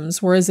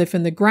 phantoms were as if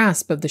in the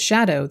grasp of the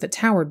shadow that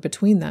towered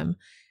between them,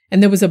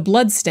 and there was a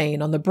blood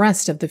stain on the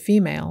breast of the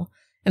female,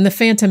 and the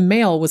phantom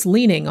male was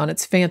leaning on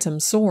its phantom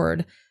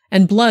sword,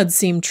 and blood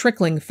seemed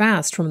trickling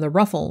fast from the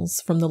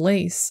ruffles, from the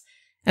lace,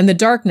 and the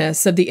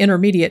darkness of the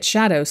intermediate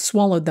shadow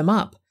swallowed them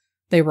up.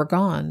 They were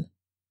gone.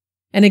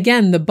 And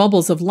again the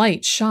bubbles of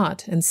light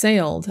shot and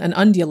sailed and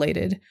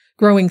undulated,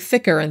 growing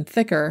thicker and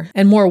thicker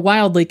and more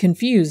wildly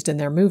confused in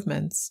their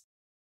movements.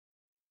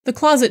 The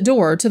closet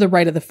door to the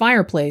right of the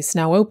fireplace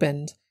now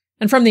opened,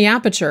 and from the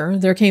aperture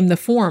there came the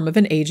form of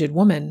an aged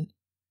woman.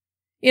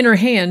 In her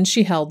hand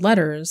she held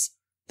letters,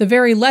 the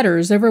very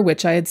letters over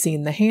which I had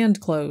seen the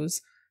hand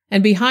close,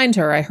 and behind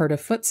her I heard a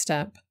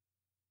footstep.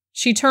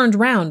 She turned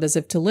round as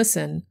if to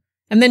listen,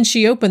 and then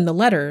she opened the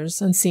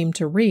letters and seemed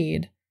to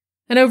read,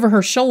 and over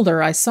her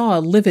shoulder I saw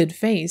a livid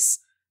face,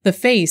 the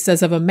face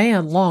as of a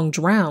man long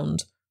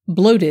drowned,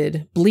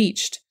 bloated,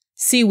 bleached,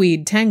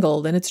 seaweed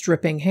tangled in its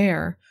dripping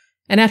hair,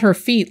 and at her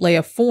feet lay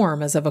a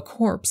form as of a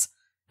corpse,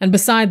 and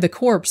beside the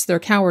corpse there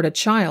cowered a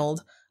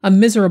child, a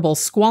miserable,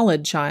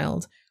 squalid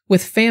child,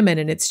 with famine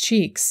in its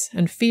cheeks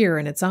and fear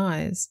in its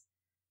eyes.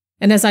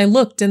 And as I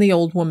looked in the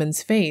old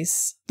woman's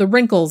face, the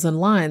wrinkles and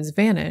lines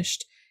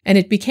vanished, and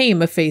it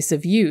became a face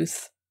of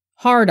youth,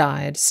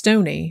 hard-eyed,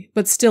 stony,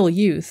 but still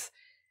youth,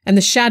 and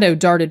the shadow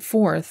darted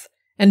forth,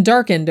 and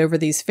darkened over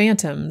these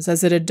phantoms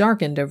as it had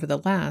darkened over the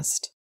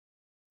last.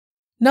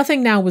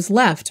 Nothing now was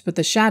left but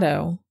the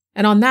shadow,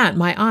 and on that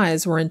my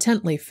eyes were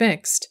intently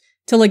fixed,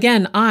 till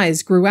again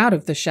eyes grew out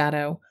of the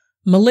shadow,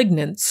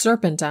 malignant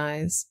serpent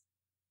eyes.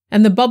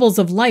 And the bubbles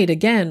of light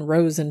again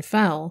rose and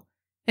fell,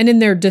 and in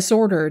their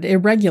disordered,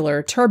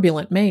 irregular,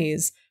 turbulent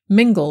maze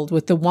mingled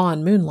with the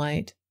wan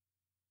moonlight.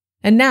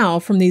 And now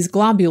from these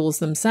globules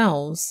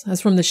themselves,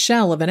 as from the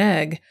shell of an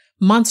egg,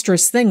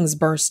 monstrous things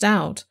burst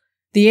out.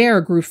 The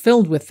air grew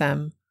filled with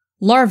them,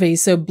 larvae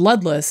so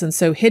bloodless and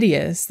so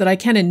hideous that I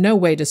can in no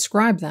way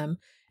describe them,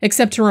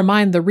 except to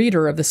remind the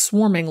reader of the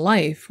swarming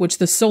life which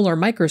the solar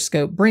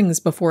microscope brings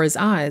before his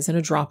eyes in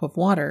a drop of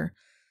water.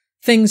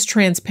 Things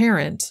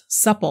transparent,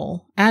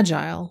 supple,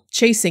 agile,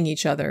 chasing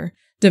each other,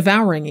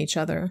 devouring each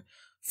other,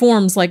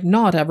 forms like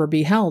naught ever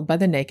beheld by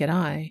the naked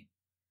eye.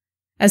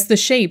 As the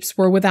shapes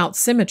were without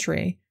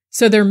symmetry,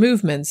 so their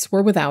movements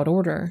were without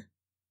order.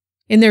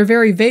 In their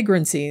very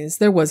vagrancies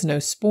there was no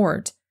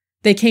sport.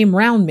 They came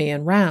round me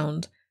and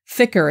round,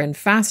 thicker and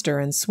faster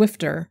and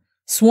swifter,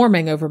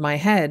 swarming over my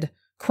head,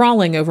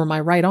 crawling over my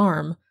right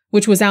arm,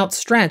 which was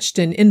outstretched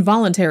in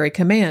involuntary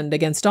command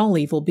against all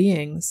evil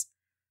beings.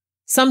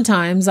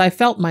 Sometimes I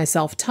felt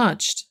myself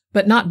touched,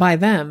 but not by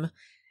them.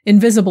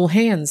 Invisible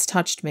hands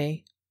touched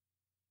me.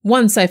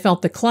 Once I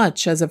felt the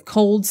clutch as of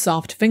cold,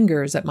 soft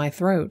fingers at my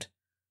throat.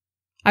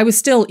 I was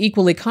still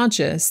equally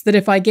conscious that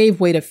if I gave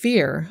way to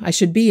fear, I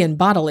should be in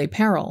bodily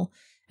peril,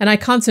 and I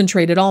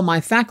concentrated all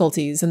my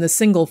faculties in the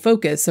single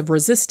focus of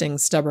resisting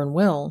stubborn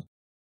will.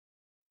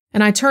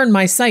 And I turned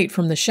my sight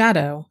from the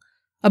shadow,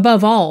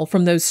 above all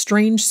from those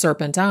strange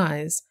serpent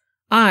eyes,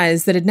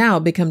 eyes that had now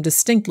become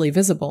distinctly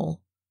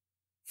visible.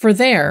 For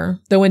there,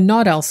 though in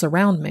naught else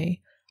around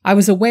me, I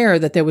was aware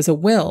that there was a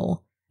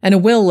will, and a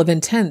will of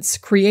intense,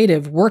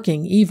 creative,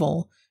 working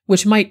evil,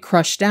 which might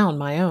crush down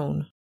my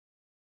own.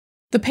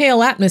 The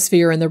pale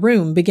atmosphere in the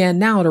room began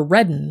now to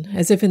redden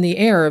as if in the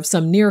air of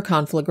some near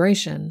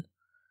conflagration.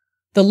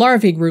 The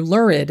larvae grew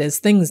lurid as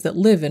things that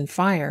live in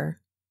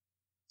fire.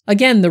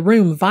 Again the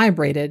room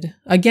vibrated,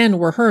 again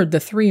were heard the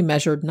 3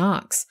 measured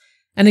knocks,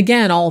 and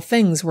again all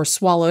things were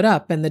swallowed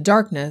up in the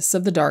darkness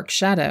of the dark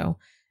shadow,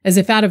 as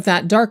if out of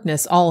that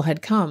darkness all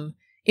had come,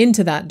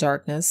 into that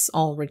darkness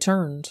all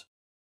returned.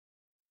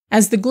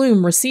 As the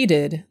gloom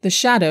receded, the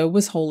shadow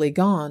was wholly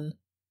gone.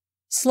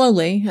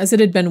 Slowly, as it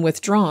had been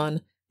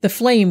withdrawn, the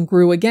flame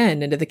grew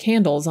again into the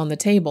candles on the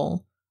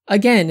table,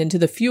 again into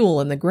the fuel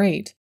in the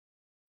grate.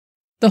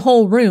 The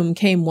whole room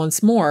came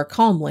once more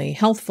calmly,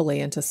 healthfully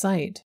into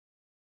sight.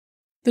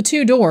 The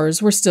 2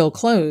 doors were still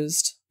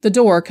closed, the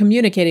door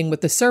communicating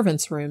with the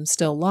servants' room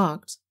still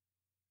locked.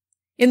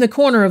 In the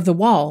corner of the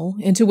wall,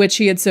 into which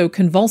he had so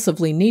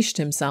convulsively niched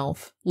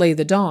himself, lay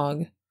the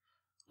dog.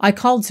 I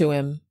called to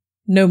him.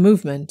 No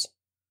movement.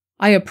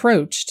 I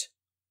approached.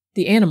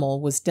 The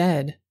animal was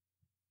dead.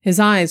 His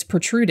eyes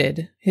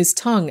protruded, his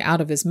tongue out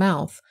of his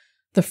mouth,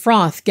 the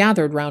froth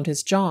gathered round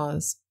his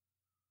jaws.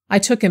 I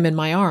took him in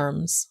my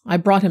arms. I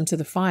brought him to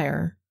the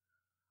fire.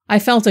 I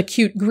felt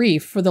acute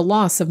grief for the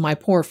loss of my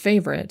poor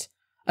favorite,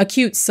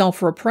 acute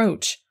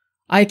self-reproach.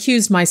 I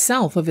accused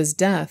myself of his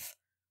death.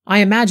 I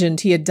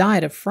imagined he had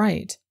died of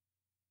fright.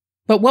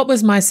 But what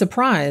was my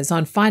surprise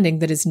on finding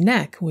that his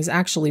neck was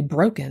actually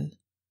broken?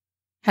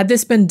 Had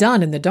this been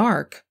done in the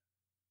dark?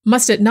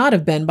 Must it not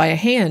have been by a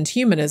hand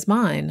human as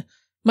mine?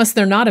 Must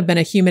there not have been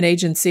a human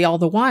agency all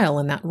the while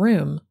in that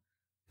room?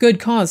 Good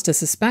cause to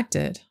suspect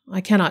it. I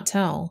cannot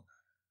tell.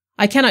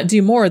 I cannot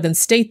do more than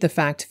state the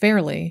fact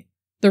fairly.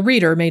 The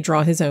reader may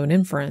draw his own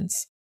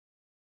inference.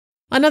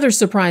 Another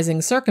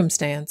surprising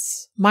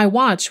circumstance. My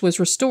watch was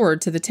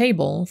restored to the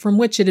table from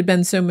which it had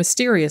been so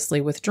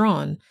mysteriously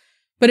withdrawn,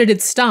 but it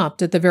had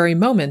stopped at the very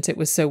moment it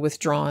was so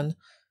withdrawn,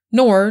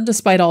 nor,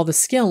 despite all the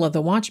skill of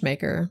the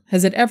watchmaker,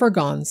 has it ever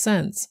gone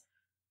since.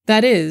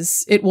 That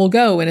is, it will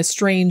go in a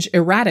strange,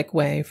 erratic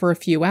way for a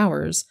few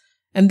hours,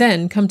 and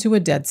then come to a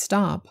dead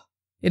stop.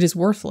 It is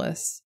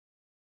worthless.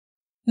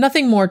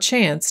 Nothing more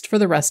chanced for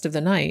the rest of the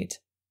night.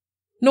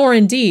 Nor,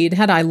 indeed,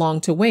 had I long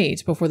to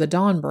wait before the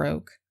dawn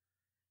broke.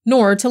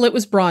 Nor till it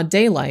was broad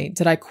daylight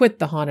did I quit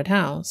the haunted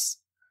house.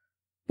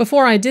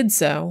 Before I did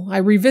so, I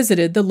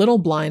revisited the little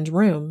blind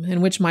room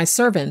in which my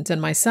servant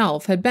and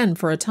myself had been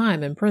for a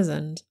time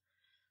imprisoned.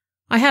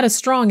 I had a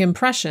strong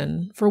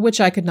impression, for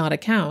which I could not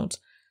account,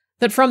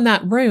 that from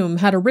that room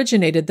had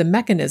originated the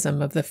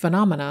mechanism of the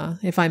phenomena,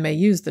 if I may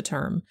use the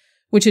term,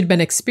 which had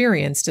been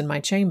experienced in my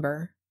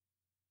chamber.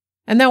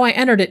 And though I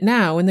entered it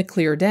now in the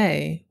clear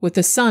day, with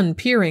the sun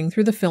peering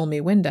through the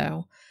filmy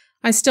window,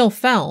 I still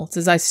felt,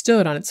 as I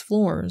stood on its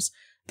floors,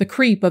 the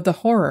creep of the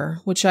horror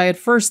which I had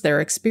first there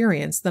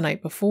experienced the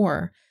night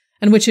before,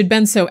 and which had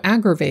been so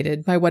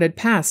aggravated by what had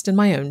passed in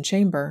my own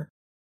chamber.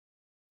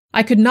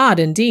 I could not,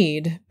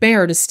 indeed,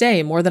 bear to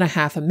stay more than a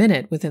half a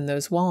minute within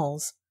those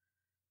walls.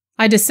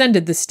 I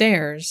descended the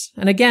stairs,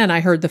 and again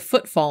I heard the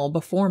footfall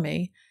before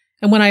me,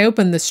 and when I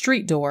opened the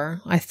street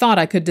door, I thought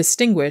I could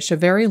distinguish a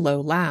very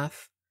low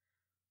laugh.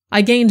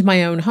 I gained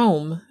my own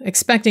home,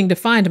 expecting to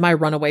find my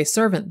runaway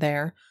servant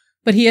there,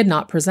 but he had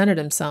not presented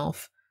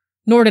himself,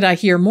 nor did I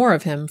hear more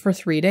of him for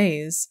 3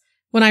 days,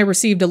 when I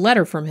received a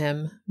letter from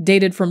him,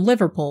 dated from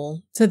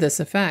Liverpool, to this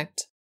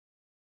effect.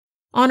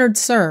 Honored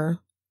Sir,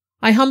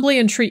 I humbly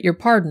entreat your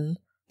pardon,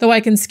 though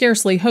I can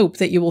scarcely hope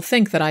that you will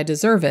think that I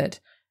deserve it,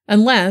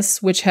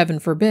 unless, which heaven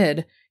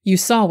forbid, you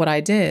saw what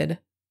I did.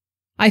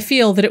 I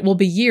feel that it will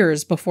be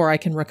years before I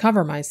can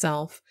recover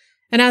myself,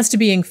 and as to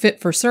being fit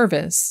for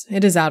service,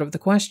 it is out of the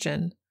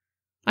question.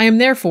 I am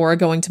therefore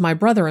going to my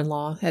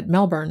brother-in-law at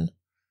Melbourne.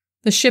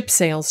 The ship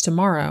sails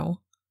tomorrow.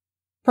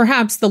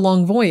 Perhaps the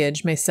long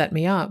voyage may set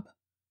me up.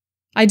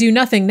 I do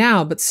nothing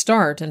now but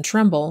start and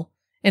tremble,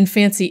 and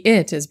fancy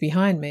it is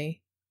behind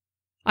me.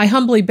 I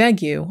humbly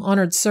beg you,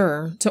 honored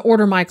sir, to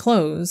order my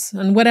clothes,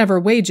 and whatever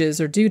wages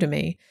are due to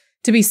me,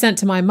 to be sent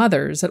to my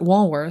mother's at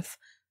Walworth.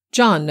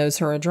 John knows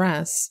her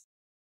address.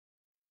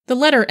 The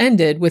letter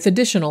ended with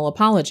additional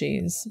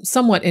apologies,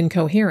 somewhat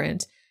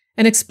incoherent,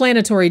 and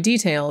explanatory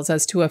details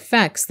as to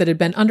effects that had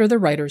been under the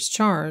writer's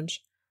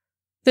charge.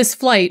 This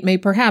flight may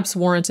perhaps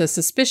warrant a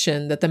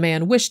suspicion that the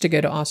man wished to go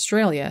to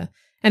Australia,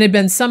 and had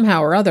been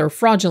somehow or other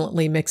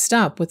fraudulently mixed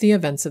up with the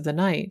events of the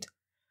night.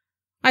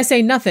 I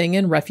say nothing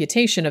in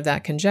refutation of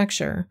that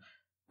conjecture.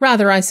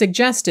 Rather, I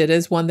suggest it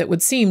as one that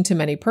would seem to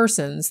many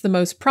persons the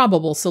most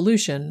probable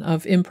solution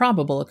of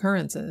improbable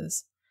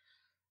occurrences.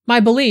 My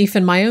belief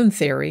in my own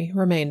theory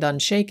remained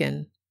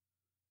unshaken.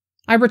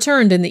 I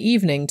returned in the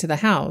evening to the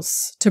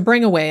house to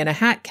bring away in a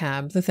hack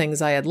cab the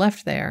things I had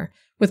left there,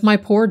 with my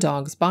poor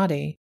dog's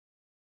body.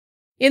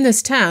 In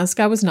this task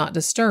I was not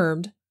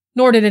disturbed,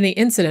 nor did any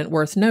incident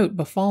worth note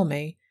befall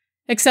me,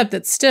 except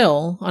that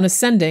still, on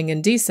ascending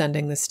and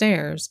descending the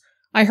stairs,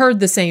 I heard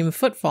the same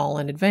footfall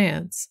in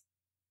advance.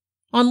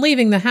 On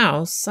leaving the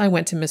house, I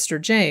went to Mr.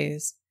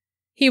 J's.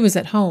 He was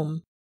at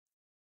home.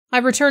 I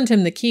returned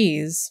him the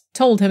keys,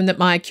 told him that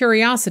my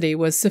curiosity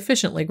was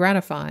sufficiently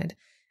gratified,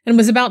 and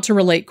was about to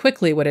relate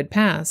quickly what had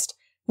passed,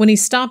 when he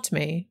stopped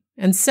me,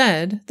 and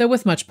said, though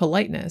with much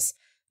politeness,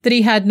 that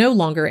he had no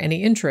longer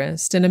any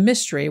interest in a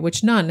mystery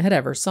which none had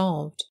ever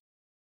solved.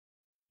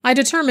 I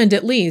determined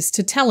at least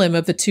to tell him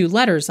of the 2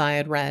 letters I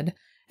had read,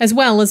 as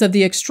well as of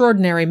the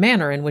extraordinary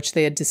manner in which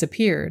they had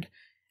disappeared,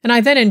 and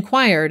I then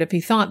inquired if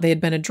he thought they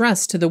had been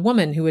addressed to the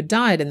woman who had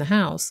died in the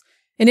house,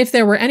 and if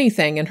there were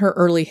anything in her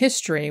early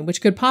history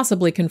which could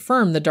possibly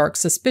confirm the dark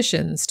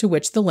suspicions to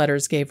which the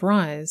letters gave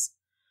rise.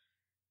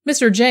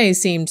 Mr. J.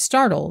 seemed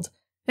startled,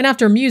 and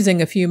after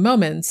musing a few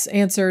moments,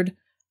 answered,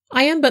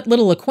 I am but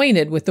little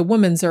acquainted with the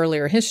woman's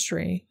earlier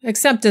history,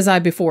 except as I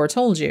before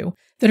told you,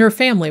 that her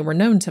family were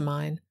known to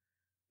mine.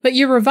 But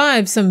you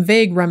revive some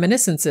vague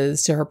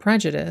reminiscences to her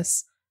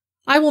prejudice.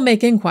 I will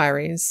make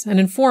inquiries, and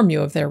inform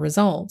you of their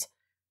result.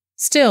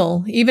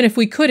 Still, even if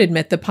we could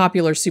admit the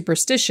popular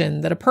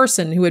superstition that a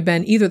person who had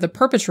been either the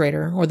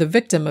perpetrator or the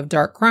victim of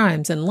dark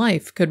crimes in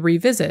life could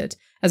revisit,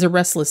 as a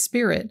restless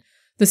spirit,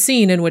 the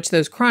scene in which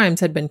those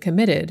crimes had been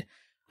committed,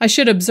 I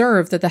should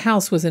observe that the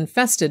house was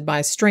infested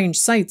by strange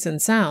sights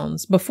and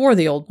sounds before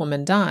the old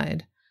woman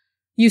died.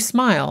 You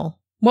smile.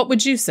 What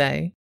would you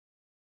say?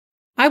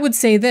 I would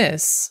say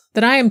this,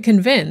 that I am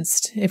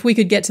convinced, if we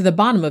could get to the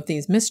bottom of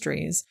these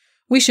mysteries,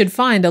 we should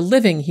find a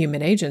living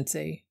human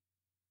agency.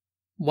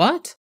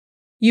 What?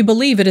 You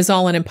believe it is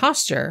all an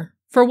imposture?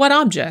 For what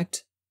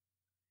object?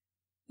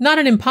 Not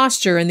an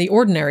imposture in the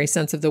ordinary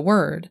sense of the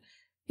word.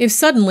 If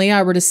suddenly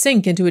I were to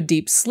sink into a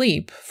deep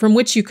sleep, from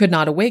which you could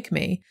not awake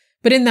me,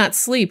 but in that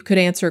sleep could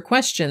answer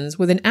questions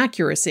with an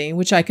accuracy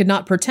which I could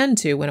not pretend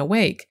to when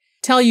awake,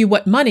 tell you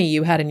what money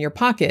you had in your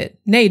pocket,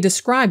 nay,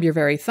 describe your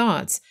very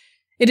thoughts,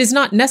 it is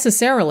not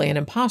necessarily an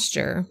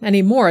imposture,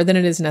 any more than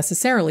it is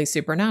necessarily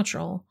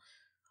supernatural.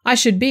 I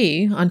should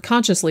be,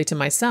 unconsciously to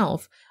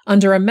myself,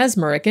 under a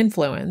mesmeric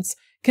influence,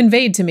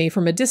 conveyed to me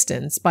from a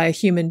distance by a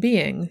human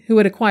being who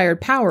had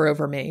acquired power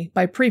over me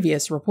by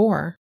previous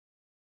rapport.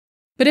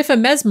 But if a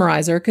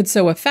mesmerizer could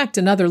so affect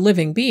another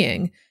living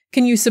being,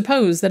 can you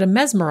suppose that a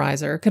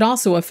mesmerizer could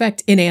also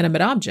affect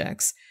inanimate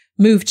objects,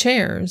 move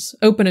chairs,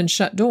 open and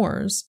shut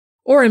doors,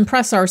 or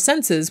impress our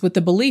senses with the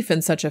belief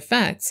in such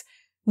effects,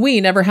 we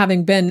never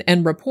having been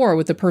en rapport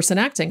with the person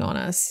acting on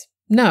us?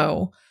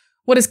 No.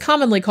 What is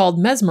commonly called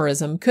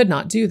mesmerism could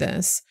not do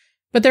this,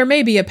 but there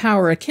may be a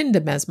power akin to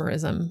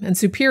mesmerism and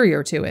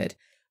superior to it,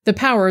 the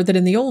power that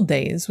in the old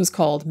days was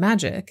called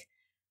magic.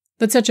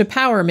 That such a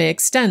power may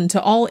extend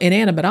to all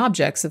inanimate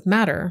objects of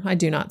matter, I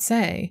do not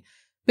say,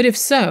 but if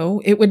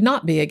so, it would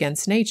not be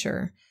against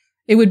nature.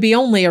 It would be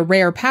only a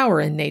rare power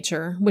in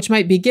nature, which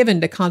might be given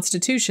to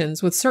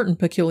constitutions with certain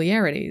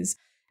peculiarities,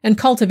 and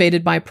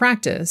cultivated by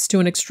practice to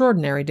an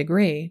extraordinary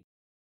degree.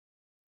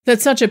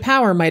 That such a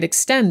power might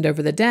extend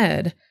over the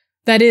dead,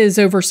 that is,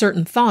 over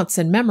certain thoughts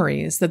and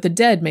memories that the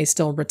dead may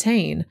still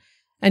retain,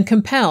 and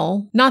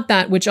compel, not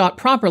that which ought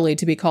properly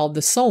to be called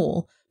the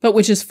soul, but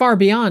which is far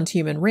beyond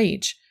human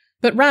reach,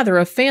 but rather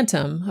a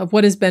phantom of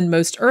what has been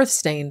most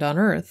earth-stained on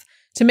earth,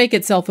 to make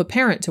itself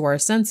apparent to our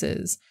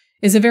senses,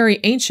 is a very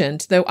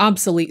ancient though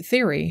obsolete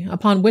theory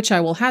upon which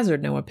I will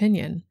hazard no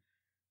opinion.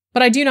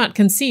 But I do not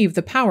conceive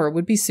the power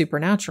would be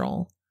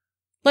supernatural.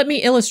 Let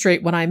me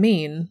illustrate what I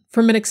mean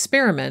from an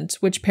experiment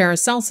which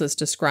Paracelsus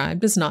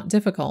described as not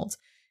difficult,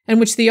 and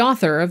which the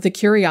author of the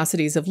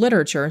Curiosities of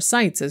Literature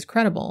cites as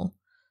credible.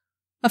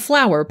 A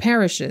flower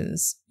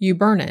perishes, you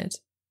burn it.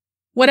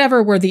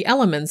 Whatever were the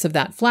elements of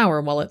that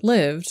flower while it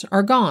lived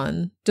are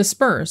gone,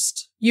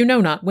 dispersed, you know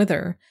not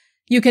whither.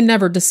 You can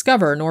never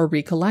discover nor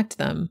recollect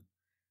them.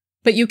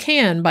 But you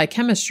can, by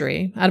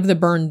chemistry, out of the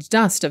burned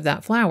dust of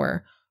that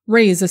flower,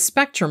 raise a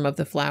spectrum of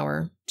the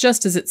flower,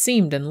 just as it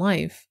seemed in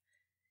life.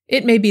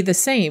 It may be the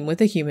same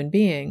with a human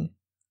being.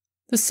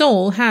 The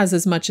soul has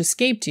as much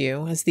escaped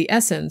you as the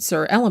essence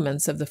or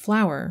elements of the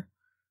flower.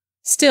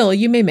 Still,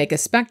 you may make a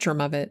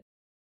spectrum of it.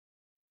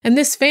 And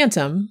this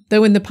phantom,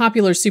 though in the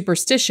popular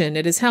superstition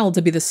it is held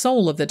to be the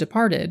soul of the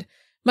departed,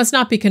 must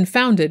not be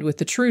confounded with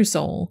the true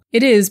soul.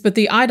 It is but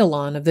the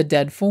eidolon of the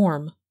dead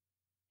form.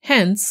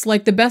 Hence,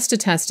 like the best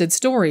attested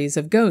stories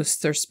of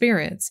ghosts or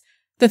spirits,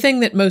 the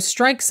thing that most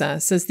strikes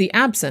us is the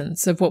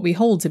absence of what we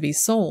hold to be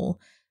soul,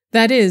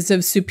 that is,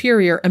 of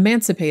superior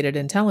emancipated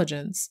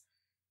intelligence.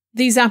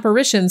 These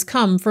apparitions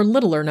come for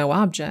little or no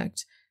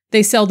object.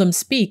 They seldom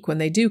speak when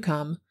they do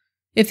come.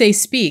 If they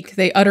speak,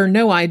 they utter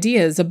no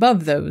ideas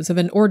above those of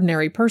an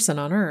ordinary person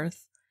on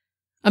earth.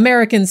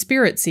 American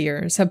spirit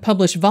seers have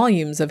published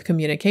volumes of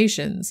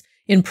communications,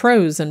 in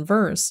prose and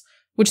verse,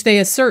 which they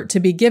assert to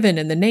be given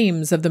in the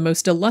names of the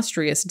most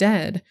illustrious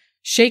dead,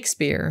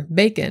 Shakespeare,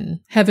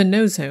 Bacon, heaven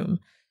knows whom.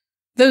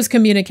 Those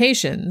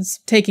communications,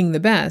 taking the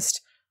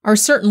best, are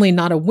certainly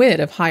not a whit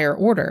of higher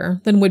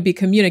order than would be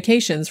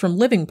communications from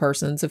living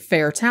persons of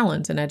fair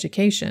talent and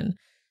education.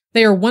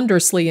 They are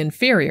wondrously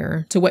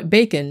inferior to what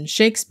Bacon,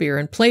 Shakespeare,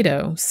 and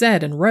Plato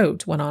said and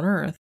wrote when on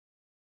earth.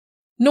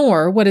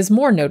 Nor, what is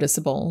more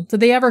noticeable, do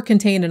they ever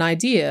contain an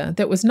idea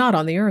that was not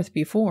on the earth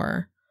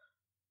before.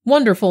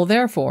 Wonderful,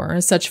 therefore,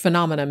 as such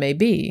phenomena may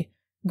be,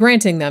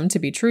 granting them to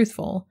be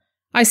truthful,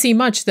 I see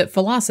much that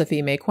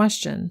philosophy may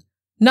question,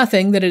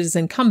 nothing that it is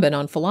incumbent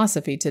on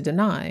philosophy to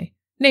deny,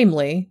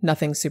 namely,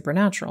 nothing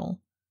supernatural.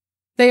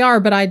 They are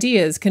but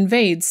ideas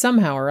conveyed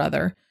somehow or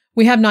other,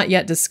 we have not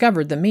yet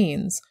discovered the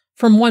means,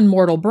 from one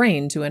mortal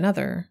brain to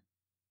another.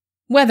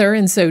 Whether,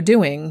 in so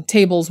doing,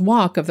 tables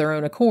walk of their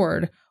own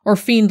accord, or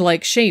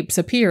fiend-like shapes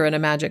appear in a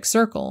magic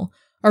circle,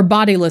 or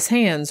bodiless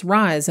hands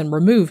rise and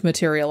remove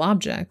material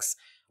objects,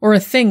 or a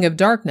thing of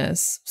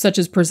darkness, such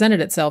as presented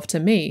itself to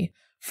me,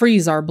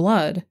 freeze our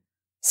blood,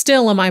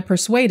 still am I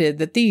persuaded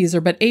that these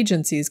are but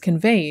agencies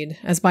conveyed,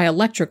 as by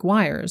electric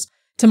wires,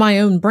 to my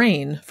own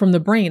brain from the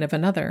brain of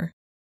another.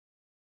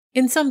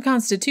 In some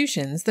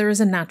constitutions there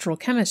is a natural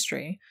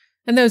chemistry,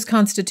 and those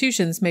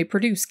constitutions may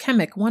produce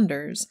chemic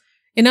wonders.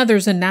 In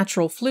others a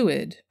natural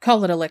fluid,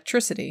 call it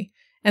electricity,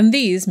 and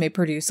these may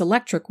produce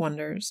electric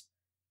wonders.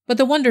 But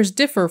the wonders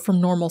differ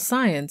from normal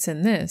science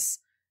in this.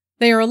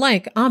 They are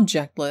alike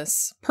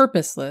objectless,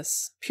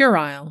 purposeless,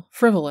 puerile,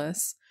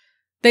 frivolous.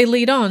 They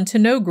lead on to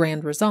no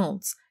grand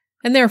results,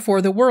 and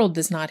therefore the world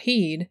does not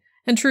heed,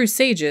 and true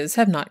sages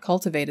have not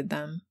cultivated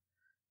them.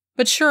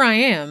 But sure I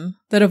am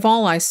that of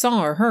all I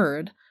saw or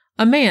heard,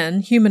 a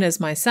man, human as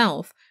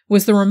myself,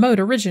 was the remote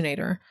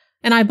originator,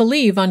 and I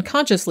believe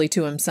unconsciously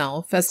to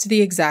himself as to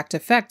the exact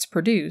effects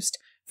produced,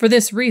 for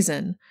this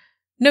reason.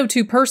 No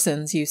two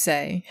persons, you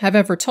say, have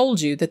ever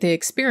told you that they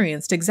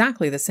experienced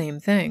exactly the same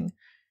thing.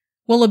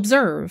 Well,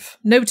 observe,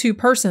 no two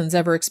persons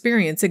ever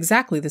experience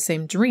exactly the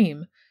same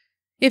dream.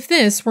 If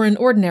this were an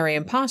ordinary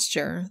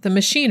imposture, the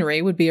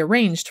machinery would be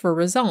arranged for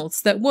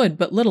results that would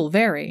but little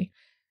vary.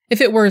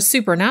 If it were a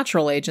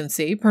supernatural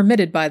agency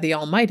permitted by the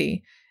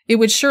Almighty, it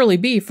would surely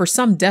be for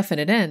some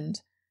definite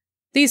end.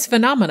 These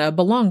phenomena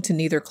belong to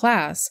neither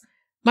class.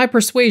 My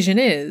persuasion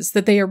is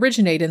that they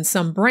originate in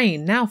some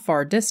brain now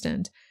far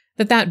distant,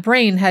 that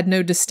brain had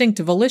no distinct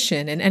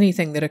volition in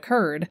anything that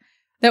occurred,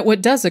 that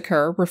what does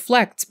occur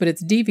reflects but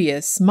its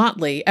devious,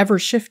 motley,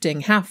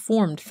 ever-shifting,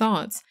 half-formed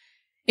thoughts.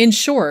 In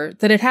short,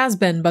 that it has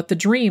been but the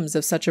dreams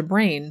of such a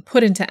brain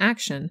put into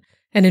action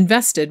and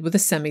invested with a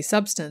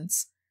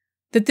semi-substance.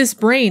 That this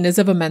brain is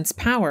of immense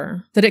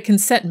power, that it can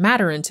set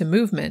matter into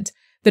movement,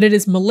 that it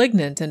is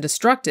malignant and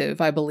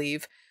destructive, I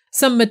believe.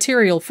 Some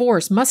material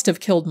force must have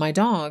killed my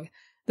dog.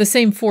 The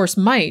same force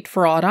might,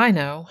 for aught I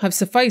know, have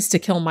sufficed to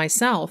kill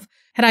myself,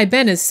 had I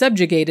been as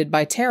subjugated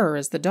by terror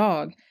as the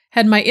dog,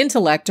 had my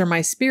intellect or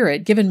my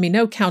spirit given me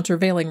no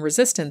countervailing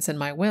resistance in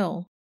my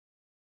will.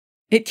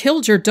 It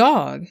killed your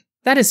dog?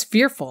 That is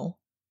fearful.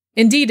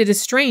 Indeed, it is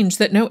strange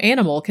that no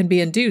animal can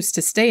be induced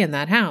to stay in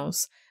that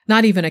house,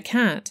 not even a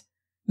cat.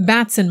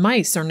 Bats and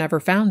mice are never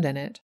found in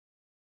it.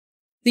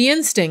 The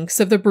instincts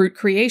of the brute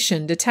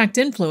creation detect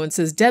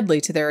influences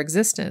deadly to their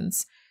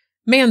existence.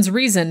 Man's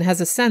reason has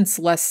a sense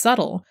less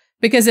subtle,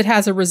 because it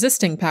has a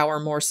resisting power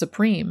more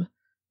supreme.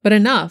 But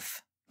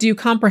enough. Do you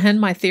comprehend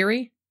my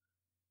theory?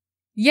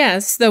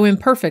 Yes, though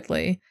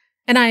imperfectly.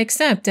 and I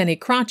accept any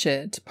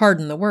crotchet,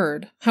 pardon the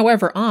word,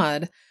 however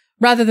odd,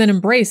 rather than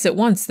embrace at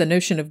once the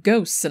notion of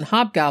ghosts and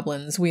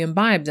hobgoblins we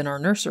imbibed in our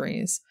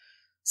nurseries.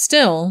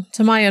 Still,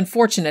 to my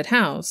unfortunate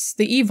house,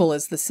 the evil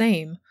is the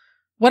same.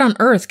 What on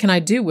earth can I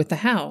do with the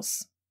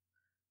house?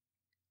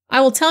 I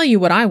will tell you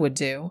what I would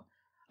do.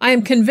 I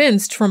am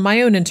convinced from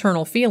my own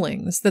internal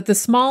feelings that the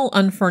small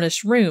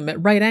unfurnished room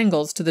at right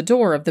angles to the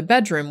door of the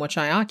bedroom which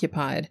I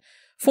occupied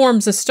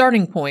forms a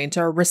starting point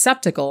or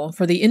receptacle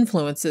for the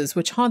influences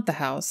which haunt the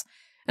house,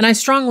 and I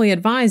strongly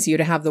advise you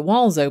to have the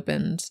walls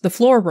opened, the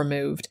floor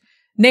removed,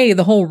 nay,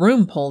 the whole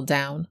room pulled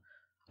down.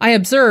 I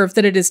observe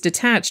that it is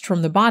detached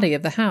from the body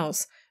of the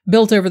house,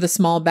 built over the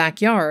small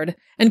backyard,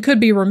 and could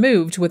be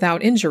removed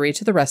without injury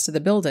to the rest of the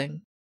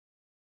building.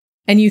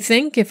 And you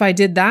think, if I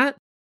did that,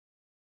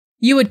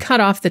 you would cut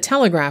off the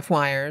telegraph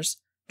wires?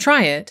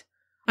 Try it.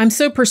 I'm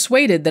so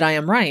persuaded that I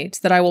am right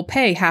that I will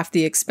pay half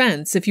the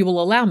expense if you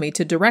will allow me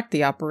to direct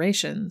the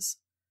operations.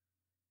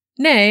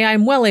 Nay, I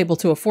am well able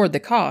to afford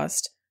the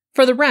cost.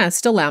 For the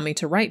rest, allow me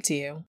to write to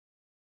you.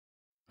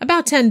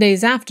 About 10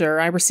 days after,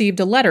 I received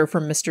a letter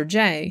from Mr.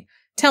 J,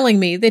 telling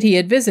me that he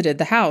had visited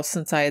the house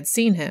since I had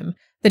seen him,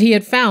 that he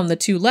had found the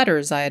 2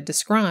 letters I had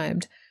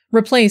described,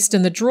 replaced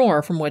in the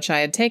drawer from which I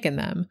had taken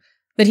them,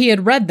 that he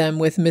had read them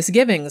with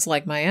misgivings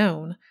like my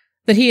own,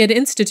 that he had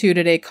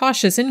instituted a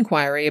cautious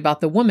inquiry about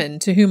the woman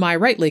to whom I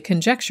rightly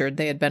conjectured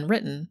they had been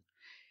written.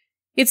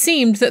 It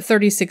seemed that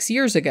 36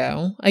 years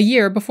ago, a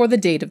year before the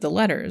date of the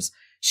letters,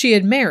 she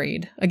had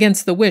married,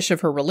 against the wish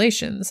of her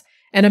relations,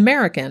 an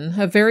American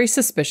of very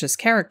suspicious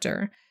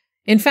character.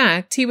 In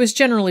fact, he was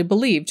generally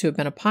believed to have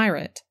been a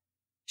pirate.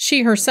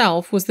 She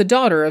herself was the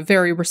daughter of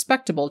very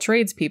respectable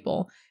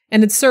tradespeople,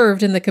 and had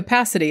served in the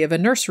capacity of a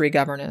nursery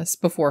governess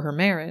before her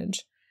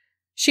marriage.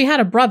 She had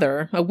a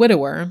brother, a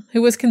widower,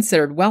 who was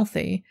considered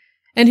wealthy,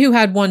 and who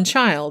had 1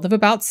 child of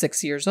about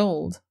 6 years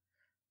old.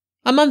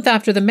 A month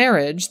after the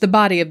marriage, the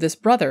body of this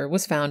brother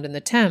was found in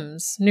the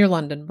Thames, near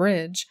London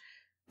Bridge.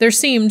 There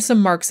seemed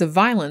some marks of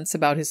violence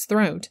about his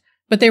throat,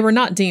 but they were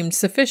not deemed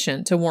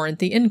sufficient to warrant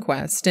the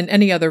inquest and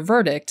any other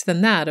verdict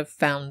than that of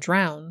found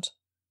drowned.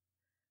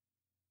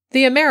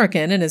 The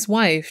American and his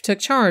wife took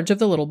charge of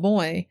the little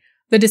boy,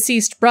 the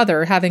deceased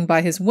brother having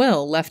by his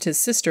will left his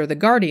sister the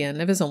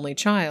guardian of his only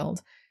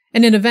child,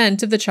 and in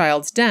event of the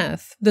child's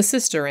death, the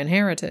sister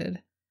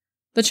inherited.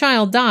 The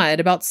child died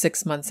about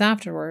 6 months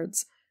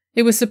afterwards.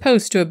 It was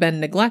supposed to have been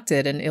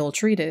neglected and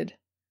ill-treated.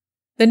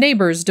 The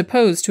neighbors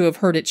deposed to have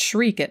heard it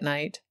shriek at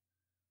night.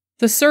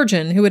 The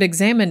surgeon who had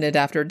examined it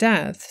after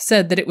death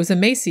said that it was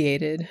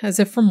emaciated as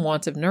if from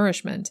want of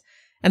nourishment,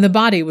 and the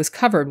body was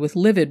covered with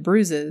livid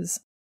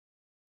bruises.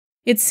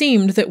 It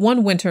seemed that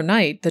one winter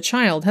night the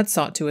child had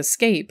sought to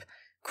escape,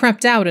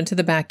 crept out into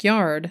the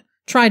backyard,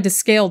 tried to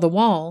scale the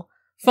wall,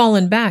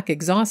 fallen back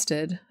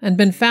exhausted, and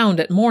been found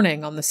at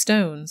morning on the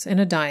stones in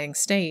a dying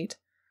state.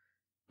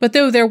 But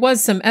though there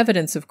was some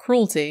evidence of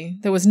cruelty,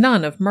 there was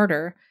none of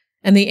murder,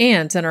 and the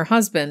aunt and her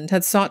husband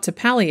had sought to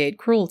palliate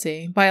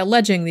cruelty by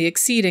alleging the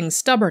exceeding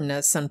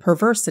stubbornness and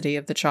perversity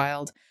of the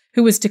child,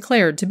 who was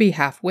declared to be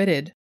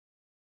half-witted.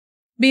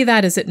 Be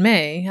that as it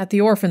may, at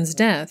the orphan's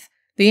death,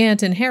 the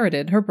aunt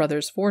inherited her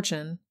brother's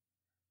fortune.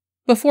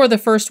 Before the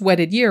first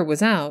wedded year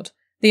was out,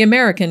 the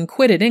American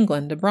quitted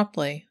England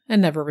abruptly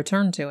and never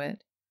returned to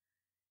it.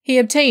 He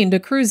obtained a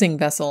cruising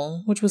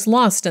vessel, which was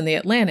lost in the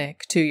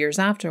Atlantic 2 years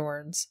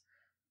afterwards.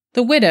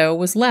 The widow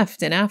was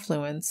left in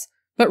affluence,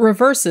 but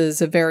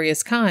reverses of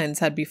various kinds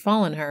had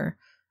befallen her.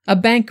 A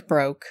bank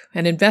broke,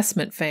 an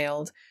investment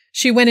failed.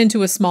 She went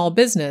into a small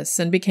business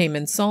and became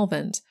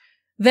insolvent.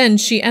 Then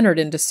she entered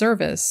into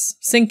service,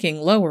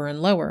 sinking lower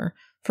and lower,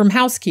 from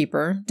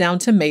housekeeper down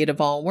to maid of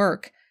all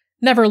work,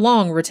 never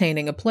long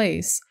retaining a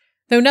place,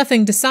 though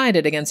nothing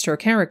decided against her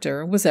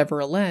character was ever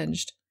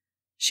alleged.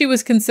 She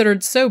was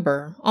considered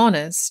sober,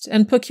 honest,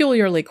 and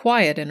peculiarly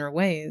quiet in her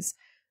ways.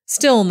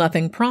 Still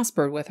nothing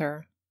prospered with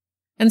her.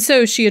 And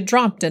so she had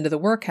dropped into the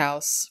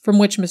workhouse, from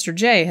which Mr.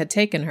 J had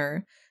taken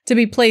her, to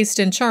be placed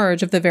in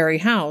charge of the very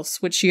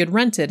house which she had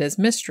rented as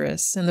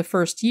mistress in the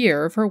first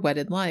year of her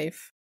wedded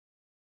life.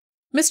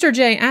 Mr.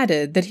 J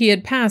added that he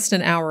had passed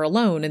an hour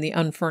alone in the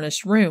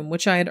unfurnished room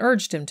which I had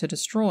urged him to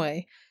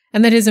destroy,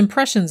 and that his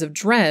impressions of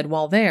dread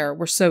while there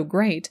were so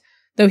great,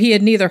 though he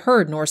had neither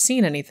heard nor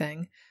seen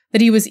anything,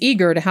 that he was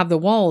eager to have the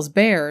walls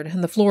bared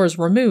and the floors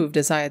removed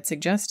as I had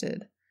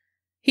suggested.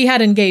 He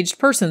had engaged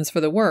persons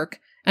for the work,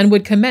 and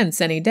would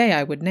commence any day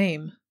I would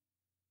name.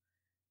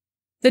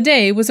 The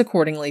day was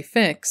accordingly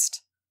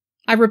fixed.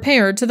 I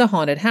repaired to the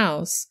haunted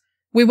house.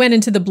 We went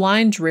into the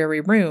blind, dreary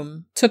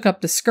room, took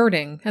up the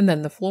skirting and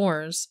then the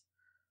floors.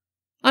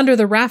 Under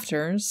the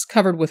rafters,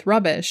 covered with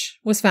rubbish,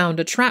 was found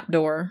a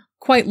trapdoor,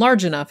 quite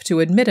large enough to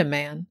admit a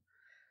man.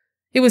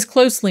 It was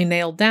closely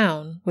nailed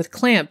down, with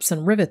clamps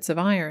and rivets of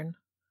iron.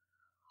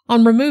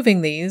 On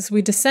removing these,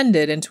 we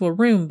descended into a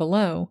room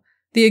below,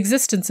 the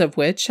existence of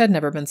which had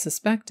never been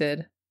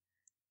suspected.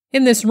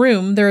 In this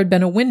room there had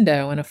been a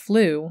window and a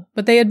flue,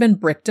 but they had been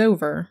bricked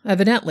over,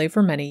 evidently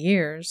for many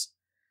years.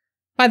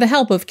 By the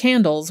help of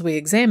candles we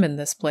examined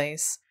this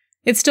place.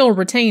 It still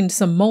retained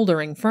some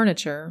moldering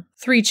furniture,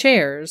 3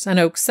 chairs, an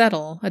oak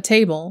settle, a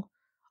table,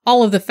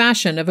 all of the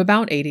fashion of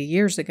about 80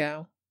 years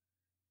ago.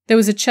 There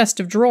was a chest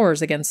of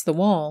drawers against the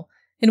wall,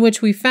 in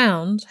which we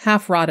found,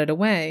 half rotted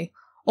away,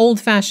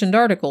 old-fashioned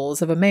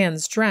articles of a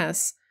man's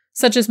dress,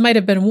 such as might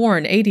have been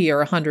worn 80 or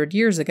 100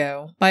 years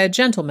ago by a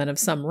gentleman of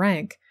some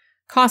rank,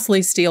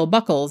 costly steel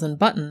buckles and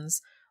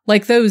buttons,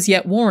 like those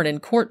yet worn in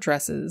court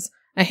dresses,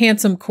 a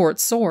handsome court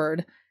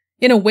sword,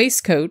 in a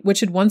waistcoat which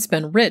had once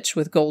been rich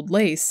with gold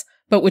lace,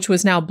 but which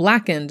was now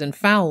blackened and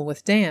foul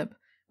with damp.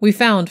 We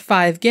found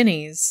 5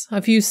 guineas,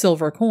 a few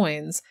silver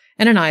coins,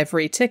 and an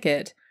ivory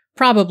ticket,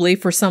 probably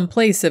for some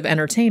place of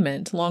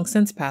entertainment long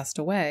since passed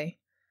away.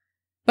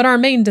 But our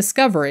main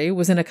discovery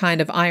was in a kind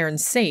of iron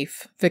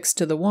safe fixed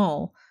to the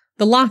wall,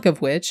 the lock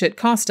of which it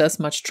cost us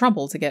much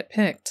trouble to get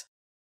picked.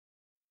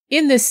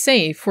 In this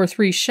safe were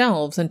 3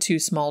 shelves and 2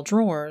 small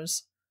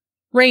drawers.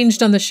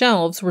 Ranged on the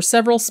shelves were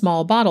several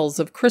small bottles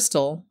of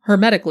crystal,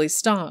 hermetically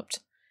stopped.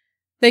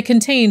 They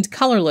contained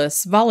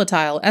colorless,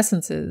 volatile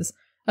essences,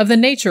 of the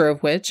nature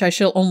of which I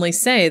shall only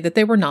say that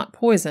they were not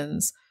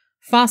poisons.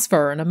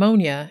 Phosphor and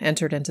ammonia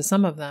entered into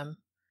some of them.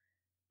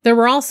 There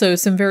were also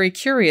some very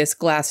curious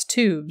glass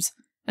tubes,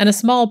 and a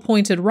small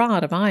pointed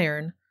rod of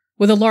iron,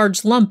 with a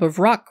large lump of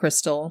rock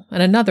crystal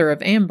and another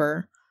of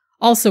amber,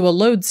 also a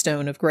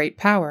lodestone of great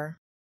power.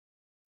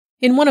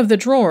 In one of the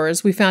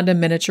drawers we found a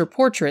miniature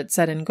portrait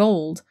set in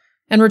gold,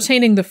 and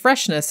retaining the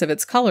freshness of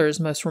its colors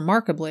most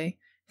remarkably,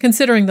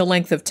 considering the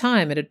length of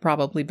time it had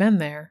probably been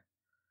there.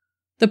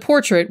 The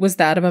portrait was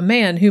that of a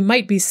man who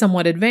might be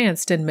somewhat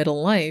advanced in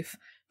middle life,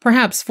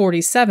 perhaps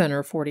 47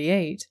 or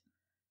 48.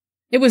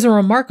 It was a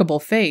remarkable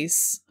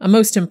face, a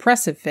most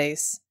impressive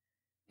face.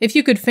 If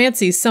you could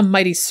fancy some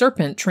mighty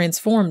serpent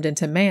transformed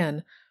into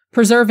man,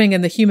 preserving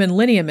in the human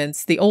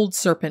lineaments the old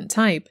serpent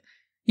type,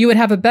 you would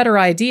have a better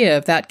idea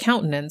of that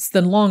countenance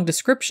than long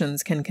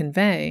descriptions can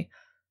convey.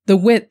 The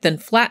width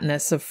and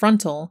flatness of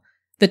frontal,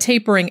 the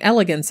tapering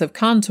elegance of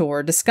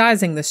contour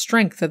disguising the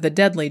strength of the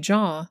deadly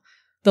jaw,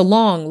 the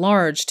long,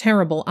 large,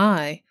 terrible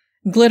eye,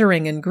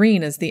 glittering and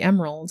green as the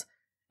emerald,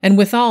 and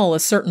withal a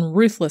certain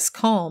ruthless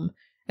calm,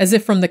 as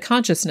if from the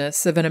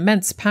consciousness of an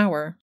immense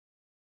power.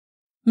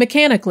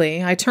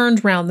 Mechanically, I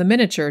turned round the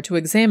miniature to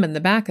examine the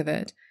back of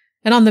it,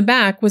 and on the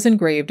back was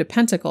engraved a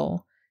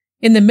pentacle.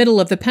 In the middle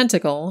of the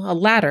pentacle, a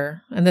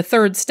ladder, and the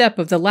 3rd step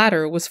of the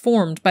ladder was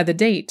formed by the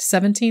date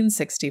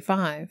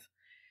 1765.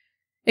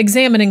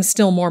 Examining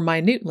still more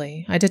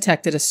minutely, I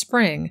detected a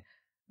spring.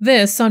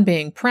 This, on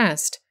being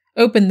pressed,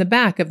 opened the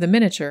back of the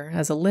miniature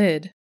as a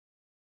lid.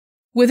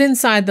 Within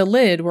inside the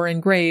lid were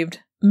engraved,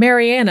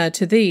 "Mariana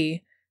to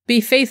thee,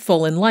 be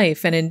faithful in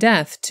life and in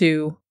death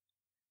to—"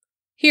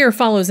 Here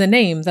follows a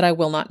name that I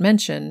will not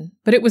mention,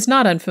 but it was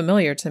not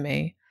unfamiliar to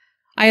me.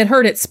 I had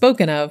heard it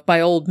spoken of by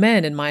old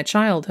men in my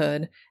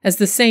childhood as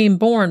the same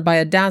borne by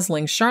a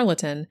dazzling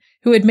charlatan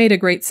who had made a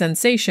great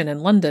sensation in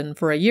London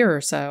for a year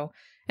or so,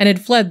 and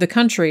had fled the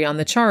country on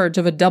the charge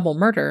of a double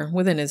murder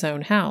within his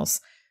own house,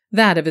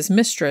 that of his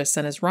mistress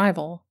and his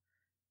rival.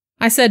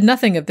 I said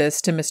nothing of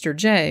this to Mr.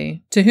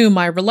 J., to whom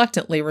I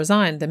reluctantly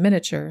resigned the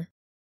miniature.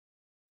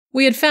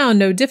 We had found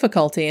no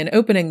difficulty in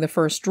opening the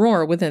first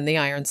drawer within the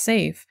iron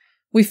safe.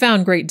 We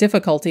found great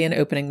difficulty in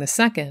opening the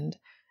second.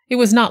 It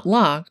was not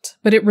locked,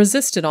 but it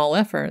resisted all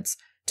efforts,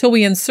 till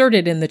we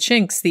inserted in the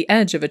chinks the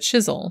edge of a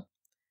chisel.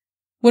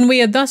 When we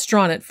had thus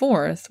drawn it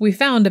forth, we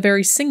found a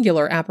very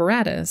singular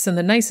apparatus in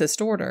the nicest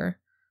order.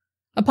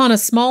 Upon a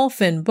small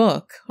thin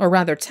book, or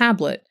rather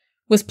tablet,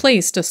 was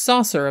placed a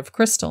saucer of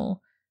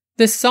crystal.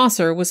 This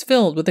saucer was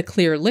filled with a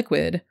clear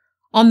liquid.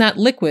 On that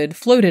liquid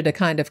floated a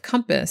kind of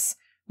compass,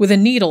 with a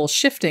needle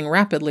shifting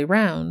rapidly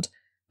round,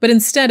 but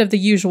instead of the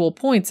usual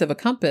points of a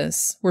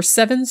compass were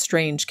 7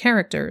 strange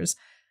characters,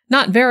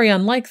 not very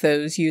unlike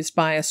those used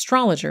by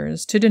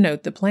astrologers to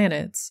denote the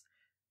planets.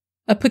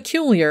 A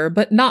peculiar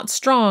but not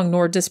strong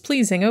nor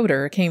displeasing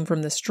odor came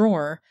from this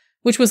drawer,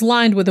 which was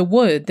lined with a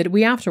wood that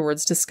we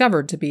afterwards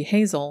discovered to be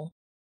hazel.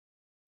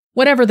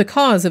 Whatever the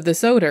cause of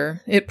this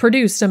odor, it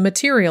produced a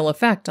material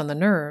effect on the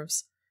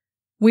nerves.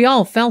 We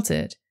all felt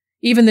it,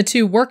 even the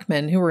 2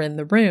 workmen who were in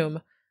the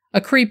room, a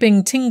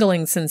creeping,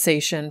 tingling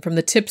sensation from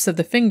the tips of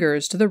the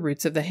fingers to the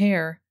roots of the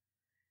hair.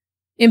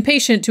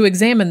 Impatient to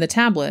examine the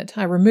tablet,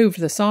 I removed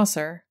the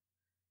saucer.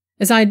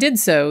 As I did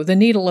so, the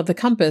needle of the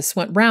compass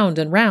went round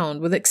and round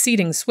with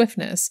exceeding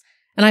swiftness,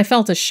 and I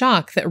felt a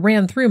shock that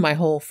ran through my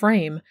whole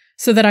frame,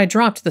 so that I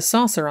dropped the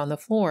saucer on the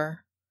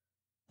floor.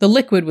 The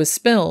liquid was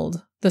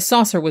spilled, the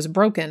saucer was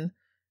broken,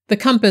 the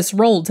compass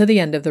rolled to the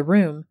end of the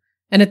room,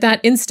 and at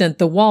that instant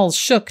the walls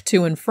shook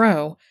to and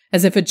fro,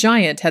 as if a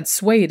giant had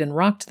swayed and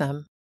rocked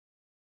them.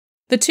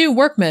 The 2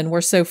 workmen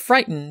were so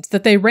frightened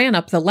that they ran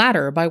up the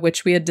ladder by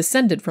which we had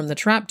descended from the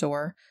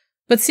trapdoor,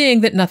 but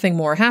seeing that nothing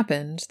more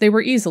happened, they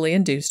were easily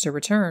induced to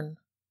return.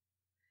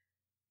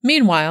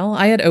 Meanwhile,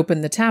 I had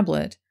opened the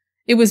tablet.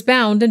 It was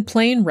bound in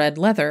plain red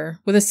leather,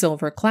 with a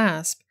silver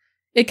clasp.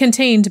 It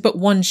contained but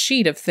 1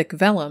 sheet of thick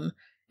vellum,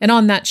 and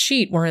on that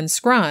sheet were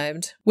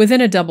inscribed, within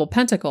a double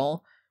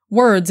pentacle,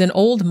 words in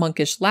old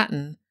monkish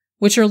Latin,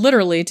 which are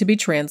literally to be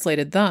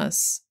translated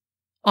thus: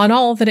 on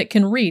all that it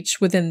can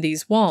reach within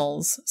these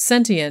walls,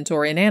 sentient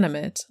or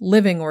inanimate,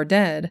 living or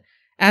dead,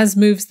 as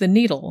moves the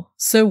needle,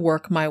 so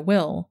work my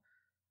will.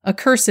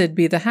 Accursed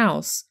be the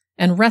house,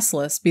 and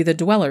restless be the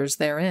dwellers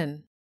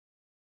therein.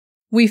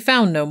 We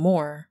found no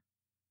more.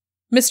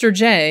 Mr.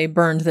 J.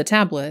 burned the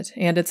tablet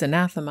and its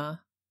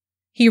anathema.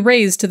 He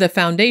razed to the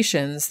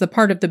foundations the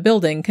part of the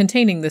building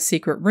containing the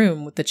secret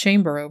room with the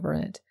chamber over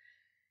it.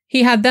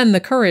 He had then the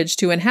courage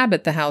to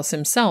inhabit the house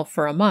himself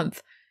for a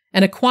month,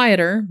 and a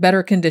quieter,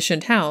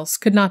 better-conditioned house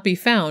could not be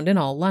found in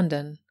all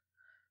London.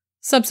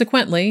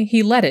 Subsequently,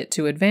 he let it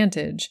to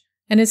advantage,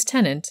 and his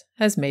tenant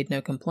has made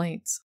no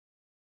complaints.